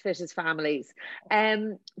Ireland's fittest families.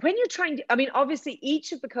 When you're trying to, I mean, obviously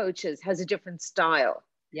each of the coaches has a different style.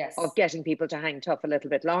 Yes. Of getting people to hang tough a little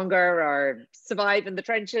bit longer or survive in the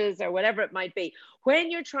trenches or whatever it might be. When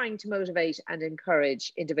you're trying to motivate and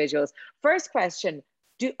encourage individuals, first question,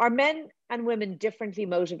 are men and women differently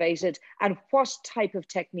motivated, and what type of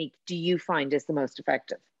technique do you find is the most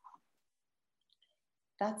effective?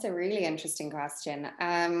 That's a really interesting question.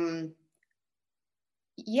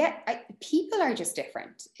 People are just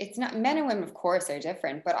different. It's not, men and women of course are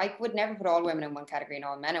different, but I would never put all women in one category and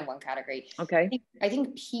all men in one category. Okay. I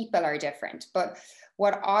think people are different, but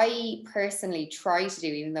what I personally try to do,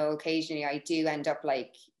 even though occasionally I do end up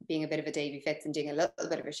like being a bit of a Davy Fitz and doing a little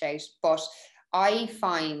bit of a shout, but I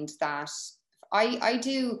find that I had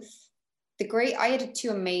two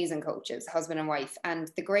amazing coaches, husband and wife,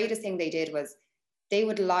 and the greatest thing they did was they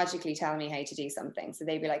would logically tell me how to do something. So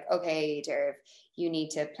they'd be like, okay, Derv, you need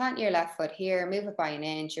to plant your left foot here, move it by an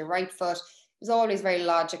inch, your right foot. It was always very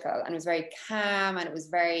logical, and it was very calm, and it was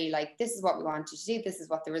very like, this is what we want you to do. This is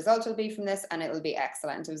what the result will be from this, and it will be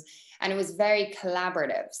excellent. It was very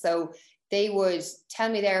collaborative. So they would tell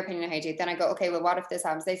me their opinion on how to do it. Then I go, okay, well, what if this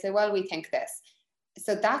happens? They say, well, we think this.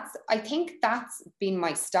 So I think that's been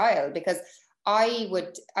my style, because I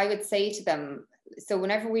would say to them, so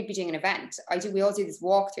whenever we'd be doing an event, we all do this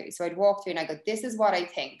walkthrough. So I'd walk through and I go, this is what I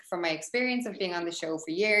think from my experience of being on the show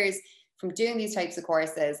for years, from doing these types of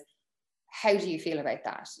courses. How do you feel about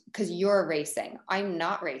that? Because you're racing. I'm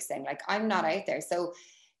not racing. Like, I'm not out there. So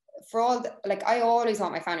I always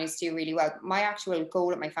want my families to do really well. My actual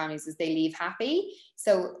goal at my families is they leave happy.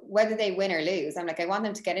 So whether they win or lose, I'm like, I want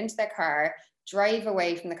them to get into their car, drive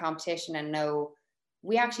away from the competition and know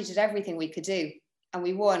we actually did everything we could do and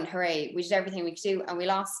we won. Hooray. We did everything we could do and we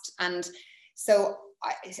lost. And so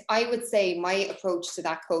I would say my approach to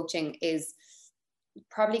that coaching is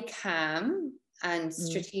probably calm and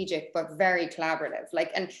strategic, but very collaborative.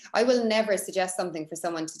 And I will never suggest something for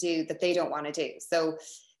someone to do that they don't want to do. So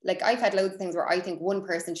like, I've had loads of things where I think one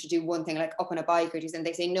person should do one thing, like up on a bike or do something.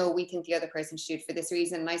 They say, no, we think the other person should do it for this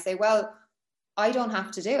reason. And I say, well, I don't have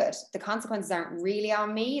to do it. The consequences aren't really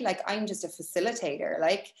on me. Like, I'm just a facilitator.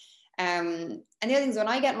 And the other thing is, when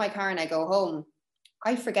I get in my car and I go home,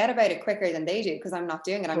 I forget about it quicker than they do because I'm not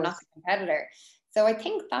doing it. I'm not a competitor. So I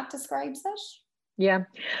think that describes it. Yeah.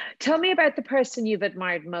 Tell me about the person you've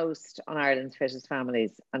admired most on Ireland's Fittest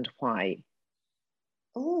Families and why.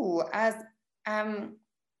 Oh,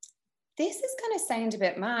 this is going to sound a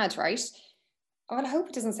bit mad, right? Well, I hope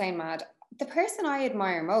it doesn't sound mad. The person I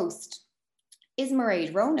admire most is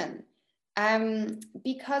Mairead Ronan,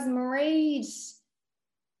 because Mairead,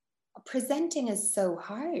 presenting is so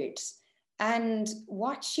hard, and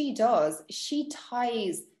what she does, she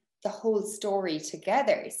ties the whole story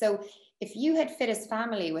together. So if you had Fittest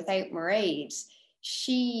Family without Mairead,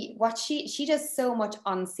 she does so much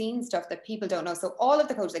unseen stuff that people don't know. So all of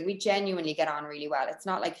the coaches, like, we genuinely get on really well. It's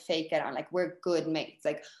not like fake get on, like, we're good mates,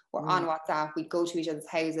 like we're on WhatsApp, we go to each other's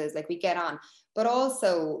houses, like we get on. But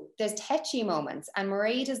also there's tetchy moments, and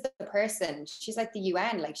Mairead is the person, she's like the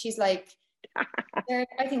UN, like she's like,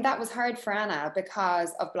 I think that was hard for Anna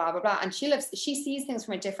because of blah, blah, blah. And she sees things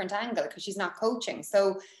from a different angle because she's not coaching.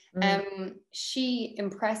 So she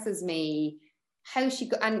impresses me how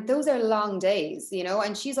and those are long days, you know,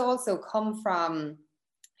 and she's also come from,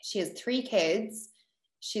 she has 3 kids.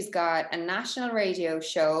 She's got a national radio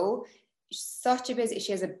show,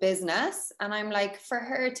 she has a business. And I'm like, for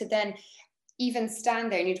her to then even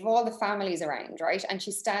stand there, and you'd have all the families around, right? And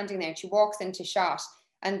she's standing there and she walks into shot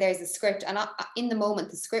and there's a script, and in the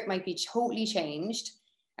moment the script might be totally changed,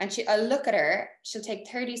 and I'll look at her, she'll take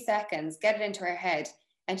 30 seconds, get it into her head,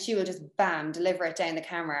 and she will just bam, deliver it down the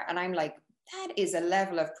camera. And I'm like, that is a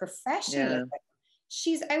level of professionalism. Yeah.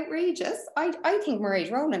 She's outrageous. I think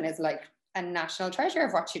Mairead Ronan is like a national treasure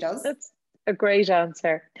of what she does. That's a great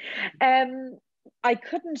answer. I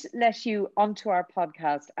couldn't let you onto our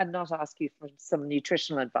podcast and not ask you for some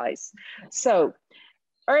nutritional advice. So,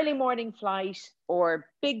 early morning flight or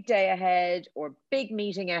big day ahead or big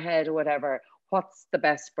meeting ahead or whatever, what's the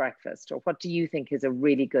best breakfast, or what do you think is a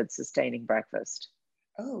really good sustaining breakfast?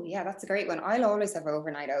 Oh yeah, that's a great one. I'll always have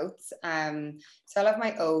overnight oats. So I'll have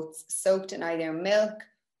my oats soaked in either milk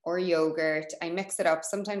or yogurt. I mix it up.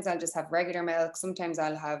 Sometimes I'll just have regular milk. Sometimes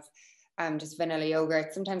I'll have just vanilla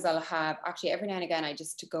yogurt. Sometimes I'll have, actually every now and again, I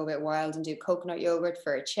just go a bit wild and do coconut yogurt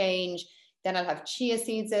for a change. Then I'll have chia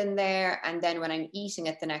seeds in there. And then when I'm eating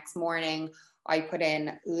it the next morning, I put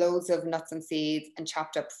in loads of nuts and seeds and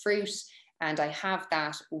chopped up fruit. And I have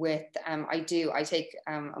that with, I take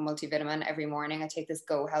a multivitamin every morning. I take this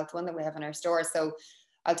Go Health one that we have in our store. So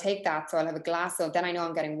I'll take that. So I'll have a glass. So then I know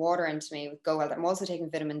I'm getting water into me with Go Health. I'm also taking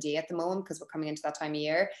vitamin D at the moment because we're coming into that time of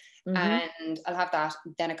year. And I'll have that,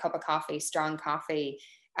 then a cup of coffee, strong coffee.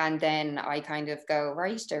 And then I kind of go,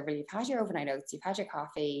 right, Derval, you've had your overnight oats, you've had your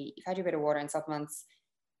coffee, you've had your bit of water and supplements.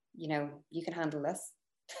 You know, you can handle this.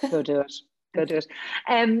 Go do it. Go do it.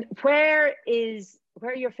 Where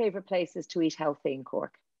are your favorite places to eat healthy in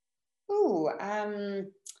Cork? See,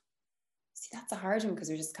 that's a hard one because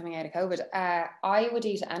we're just coming out of COVID. I would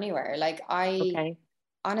eat anywhere. Like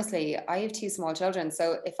honestly, I have 2 small children.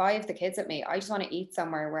 So if I have the kids with me, I just want to eat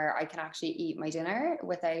somewhere where I can actually eat my dinner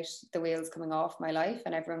without the wheels coming off my life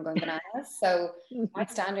and everyone going bananas. So my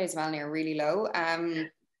standards, Melanie, are really low.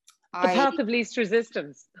 The path of least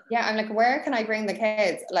resistance. Yeah, I'm like, where can I bring the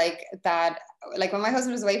kids? Like that, like when my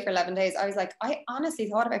husband was away for 11 days, I was like, I honestly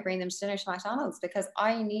thought about bringing them to dinner to McDonald's because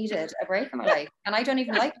I needed a break in my life. And I don't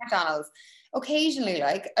even like McDonald's. Occasionally,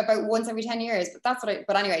 like about once every 10 years, but that's what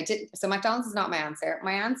but anyway, so McDonald's is not my answer.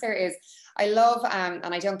 My answer is, I love,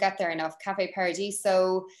 and I don't get there enough, Cafe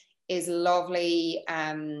Paradiso is lovely.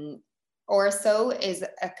 Orso is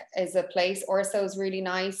a place. Orso is really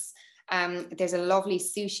nice. There's a lovely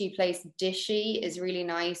sushi place. Dishy is really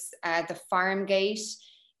nice. The Farm Gate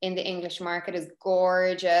in the English market is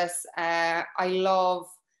gorgeous. I love,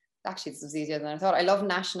 actually this was easier than I thought. I love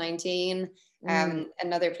Nash 19.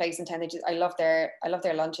 Another place in town. I love their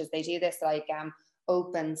lunches. They do this like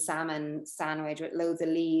open salmon sandwich with loads of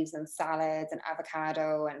leaves and salads and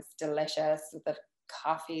avocado, and it's delicious with the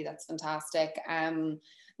coffee. That's fantastic. And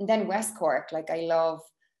then West Cork, like I love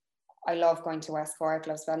going to West Cork.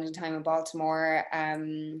 Love spending time in Baltimore.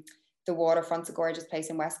 The Waterfront's a gorgeous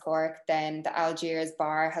place in West Cork. Then the Algiers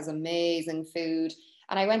bar has amazing food.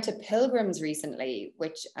 And I went to Pilgrims recently,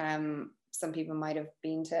 which some people might have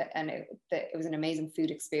been to, and it was an amazing food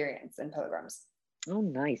experience in Pilgrims. Oh,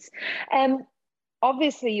 nice.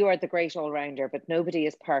 Obviously you are the great all-rounder, but nobody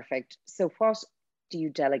is perfect. So what do you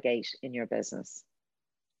delegate in your business?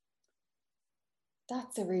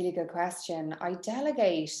 That's a really good question. I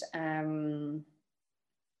delegate, I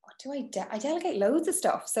delegate loads of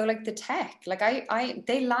stuff. So like the tech, like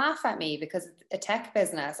they laugh at me because it's a tech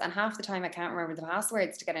business and half the time I can't remember the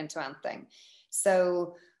passwords to get into anything.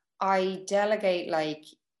 So I delegate, like,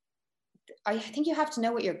 I think you have to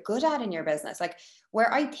know what you're good at in your business. Like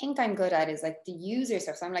where I think I'm good at is like the user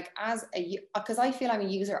stuff. So I'm like, because I feel I'm a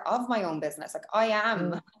user of my own business. Like I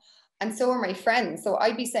am, and so are my friends. So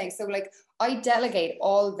I'd be saying, so like I delegate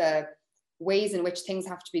all the ways in which things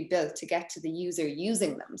have to be built to get to the user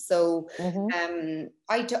using them. So I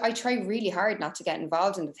try really hard not to get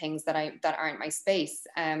involved in the things that aren't my space.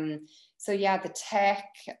 So yeah, the tech,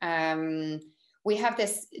 we have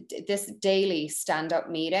this daily stand-up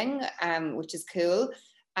meeting, which is cool.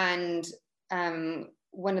 And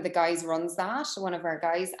one of the guys runs that, one of our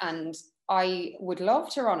guys, and I would love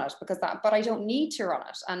to run it but I don't need to run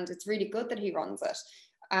it. And it's really good that he runs it.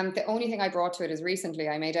 The only thing I brought to it is recently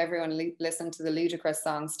I made everyone listen to the Ludacris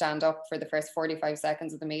song Stand Up for the first 45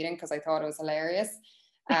 seconds of the meeting because I thought it was hilarious.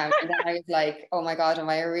 And then I was like, oh my God, am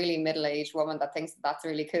I a really middle-aged woman that thinks that's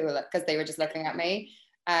really cool? Because they were just looking at me.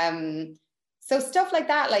 So stuff like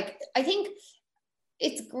that, like, I think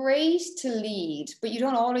it's great to lead, but you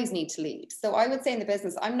don't always need to lead. So I would say in the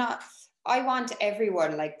business, I want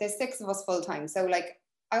everyone, like there's 6 of us full time. So like,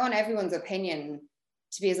 I want everyone's opinion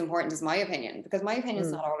to be as important as my opinion, because my opinion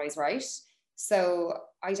is not always right. So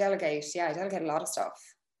I delegate a lot of stuff.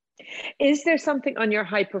 Is there something on your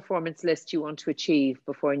high performance list you want to achieve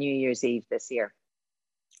before New Year's Eve this year?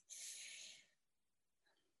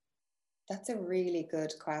 That's a really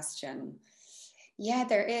good question. Yeah,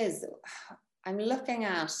 there is. I'm looking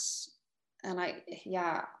at, and I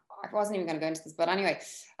wasn't even going to go into this, but anyway,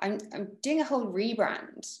 I'm doing a whole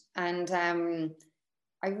rebrand, and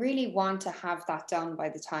I really want to have that done by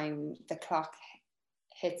the time the clock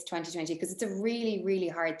hits 2020, because it's a really, really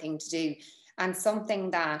hard thing to do, and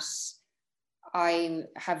something that I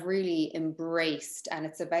have really embraced. And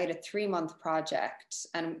it's about a 3-month project,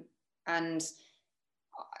 and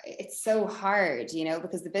it's so hard, you know,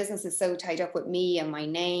 because the business is so tied up with me and my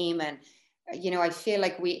name, and you know, I feel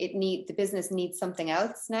like the business needs something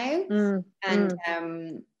else now.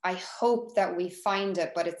 I hope that we find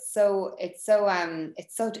it, but it's such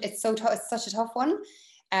a tough one.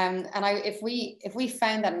 If we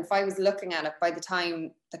found that, and if I was looking at it by the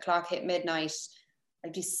time the clock hit midnight,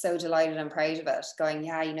 I'd be so delighted and proud of it, going,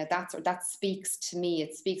 yeah, you know, that speaks to me.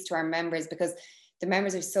 It speaks to our members, because the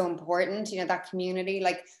members are so important, you know, that community.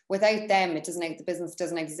 Like, without them, the business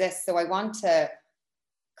doesn't exist. So I want to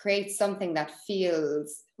create something that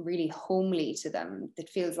feels really homely to them, that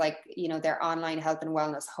feels like, you know, their online health and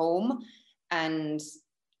wellness home. And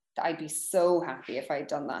I'd be so happy if I'd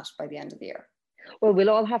done that by the end of the year. Well, we'll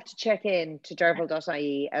all have to check in to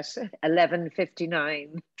Derval.ie at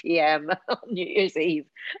 11:59 p.m. on New Year's Eve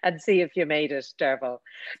and see if you made it, Derval.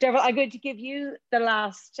 Derval, I'm going to give you the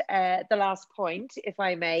last point, if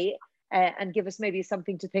I may, and give us maybe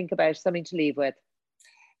something to think about, something to leave with.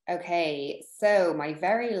 Okay, so my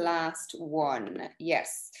very last one,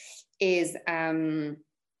 yes, is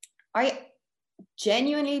I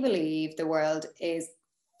genuinely believe the world is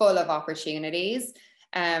full of opportunities.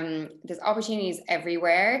 There's opportunities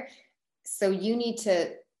everywhere. So you need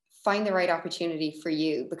to find the right opportunity for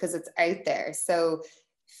you, because it's out there. So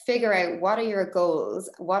figure out, what are your goals,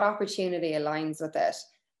 what opportunity aligns with it,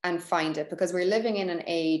 and find it, because we're living in an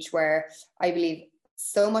age where I believe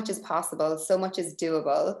so much is possible, so much is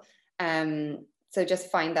doable. So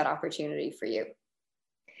just find that opportunity for you.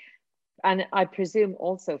 And I presume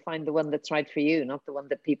also find the one that's right for you, not the one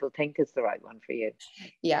that people think is the right one for you.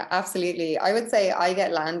 Yeah, absolutely. I would say I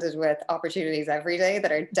get landed with opportunities every day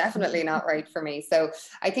that are definitely not right for me. So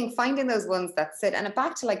I think finding those ones that sit, and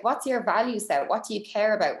back to like, what's your value set? What do you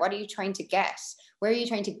care about? What are you trying to get? Where are you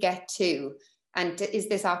trying to get to? And is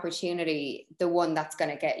this opportunity the one that's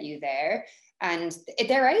going to get you there? And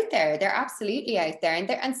they're out there. They're absolutely out there.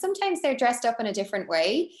 And sometimes they're dressed up in a different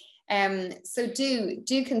way. So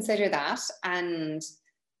do consider that, and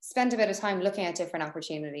spend a bit of time looking at different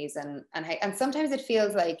opportunities. And sometimes it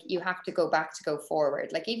feels like you have to go back to go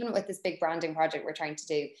forward. Like, even with this big branding project we're trying to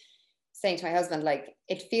do, saying to my husband, like,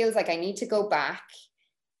 it feels like I need to go back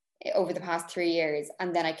over the past 3 years,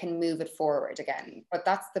 and then I can move it forward again. But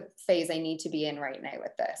that's the phase I need to be in right now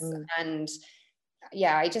with this. And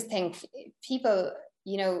yeah, I just think people,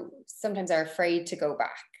 you know, sometimes are afraid to go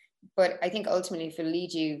back. But I think ultimately, if it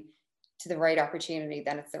leads you to the right opportunity,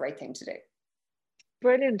 then it's the right thing to do.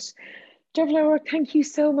 Brilliant. Derval, thank you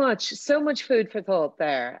so much. So much food for thought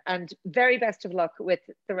there. And very best of luck with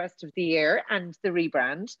the rest of the year and the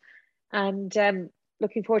rebrand. And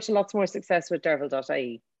looking forward to lots more success with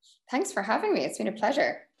Derval.ie. Thanks for having me. It's been a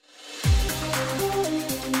pleasure.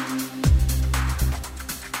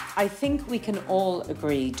 I think we can all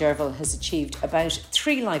agree Derval has achieved about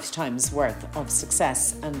 3 lifetimes worth of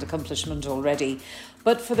success and accomplishment already.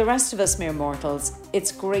 But for the rest of us mere mortals,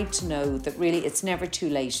 it's great to know that really it's never too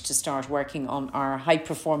late to start working on our high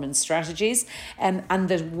performance strategies, and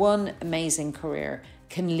that one amazing career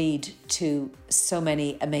can lead to so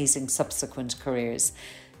many amazing subsequent careers.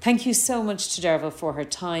 Thank you so much to Derval for her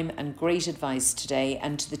time and great advice today,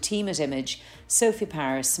 and to the team at Image, Sophie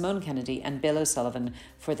Power, Simone Kennedy and Bill O'Sullivan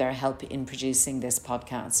for their help in producing this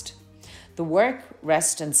podcast. The Work,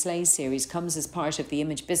 Rest and Slay series comes as part of the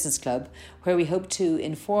Image Business Club, where we hope to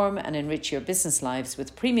inform and enrich your business lives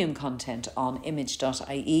with premium content on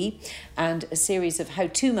image.ie and a series of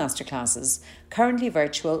how-to masterclasses, currently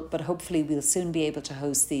virtual, but hopefully we'll soon be able to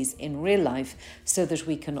host these in real life so that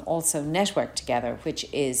we can also network together, which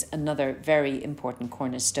is another very important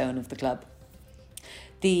cornerstone of the club.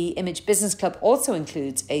 The Image Business Club also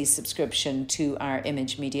includes a subscription to our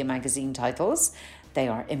Image Media magazine titles. They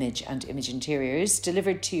are Image and Image Interiors,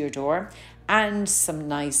 delivered to your door, and some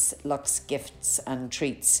nice luxe gifts and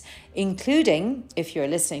treats, including, if you're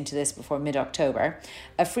listening to this before mid-October,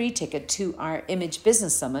 a free ticket to our Image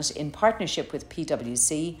Business Summit in partnership with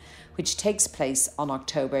PwC, which takes place on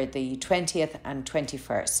October the 20th and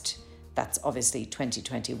 21st. That's obviously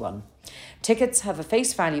 2021. Tickets have a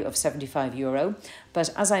face value of €75, but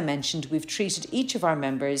as I mentioned, we've treated each of our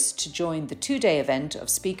members to join the 2-day event of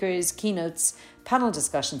speakers, keynotes, panel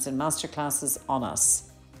discussions and masterclasses on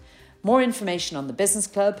us. More information on the Business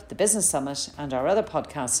Club, the Business Summit and our other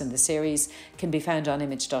podcasts in the series can be found on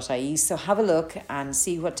image.ie, so have a look and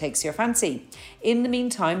see what takes your fancy. In the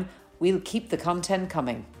meantime, we'll keep the content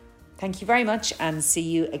coming. Thank you very much and see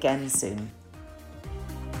you again soon.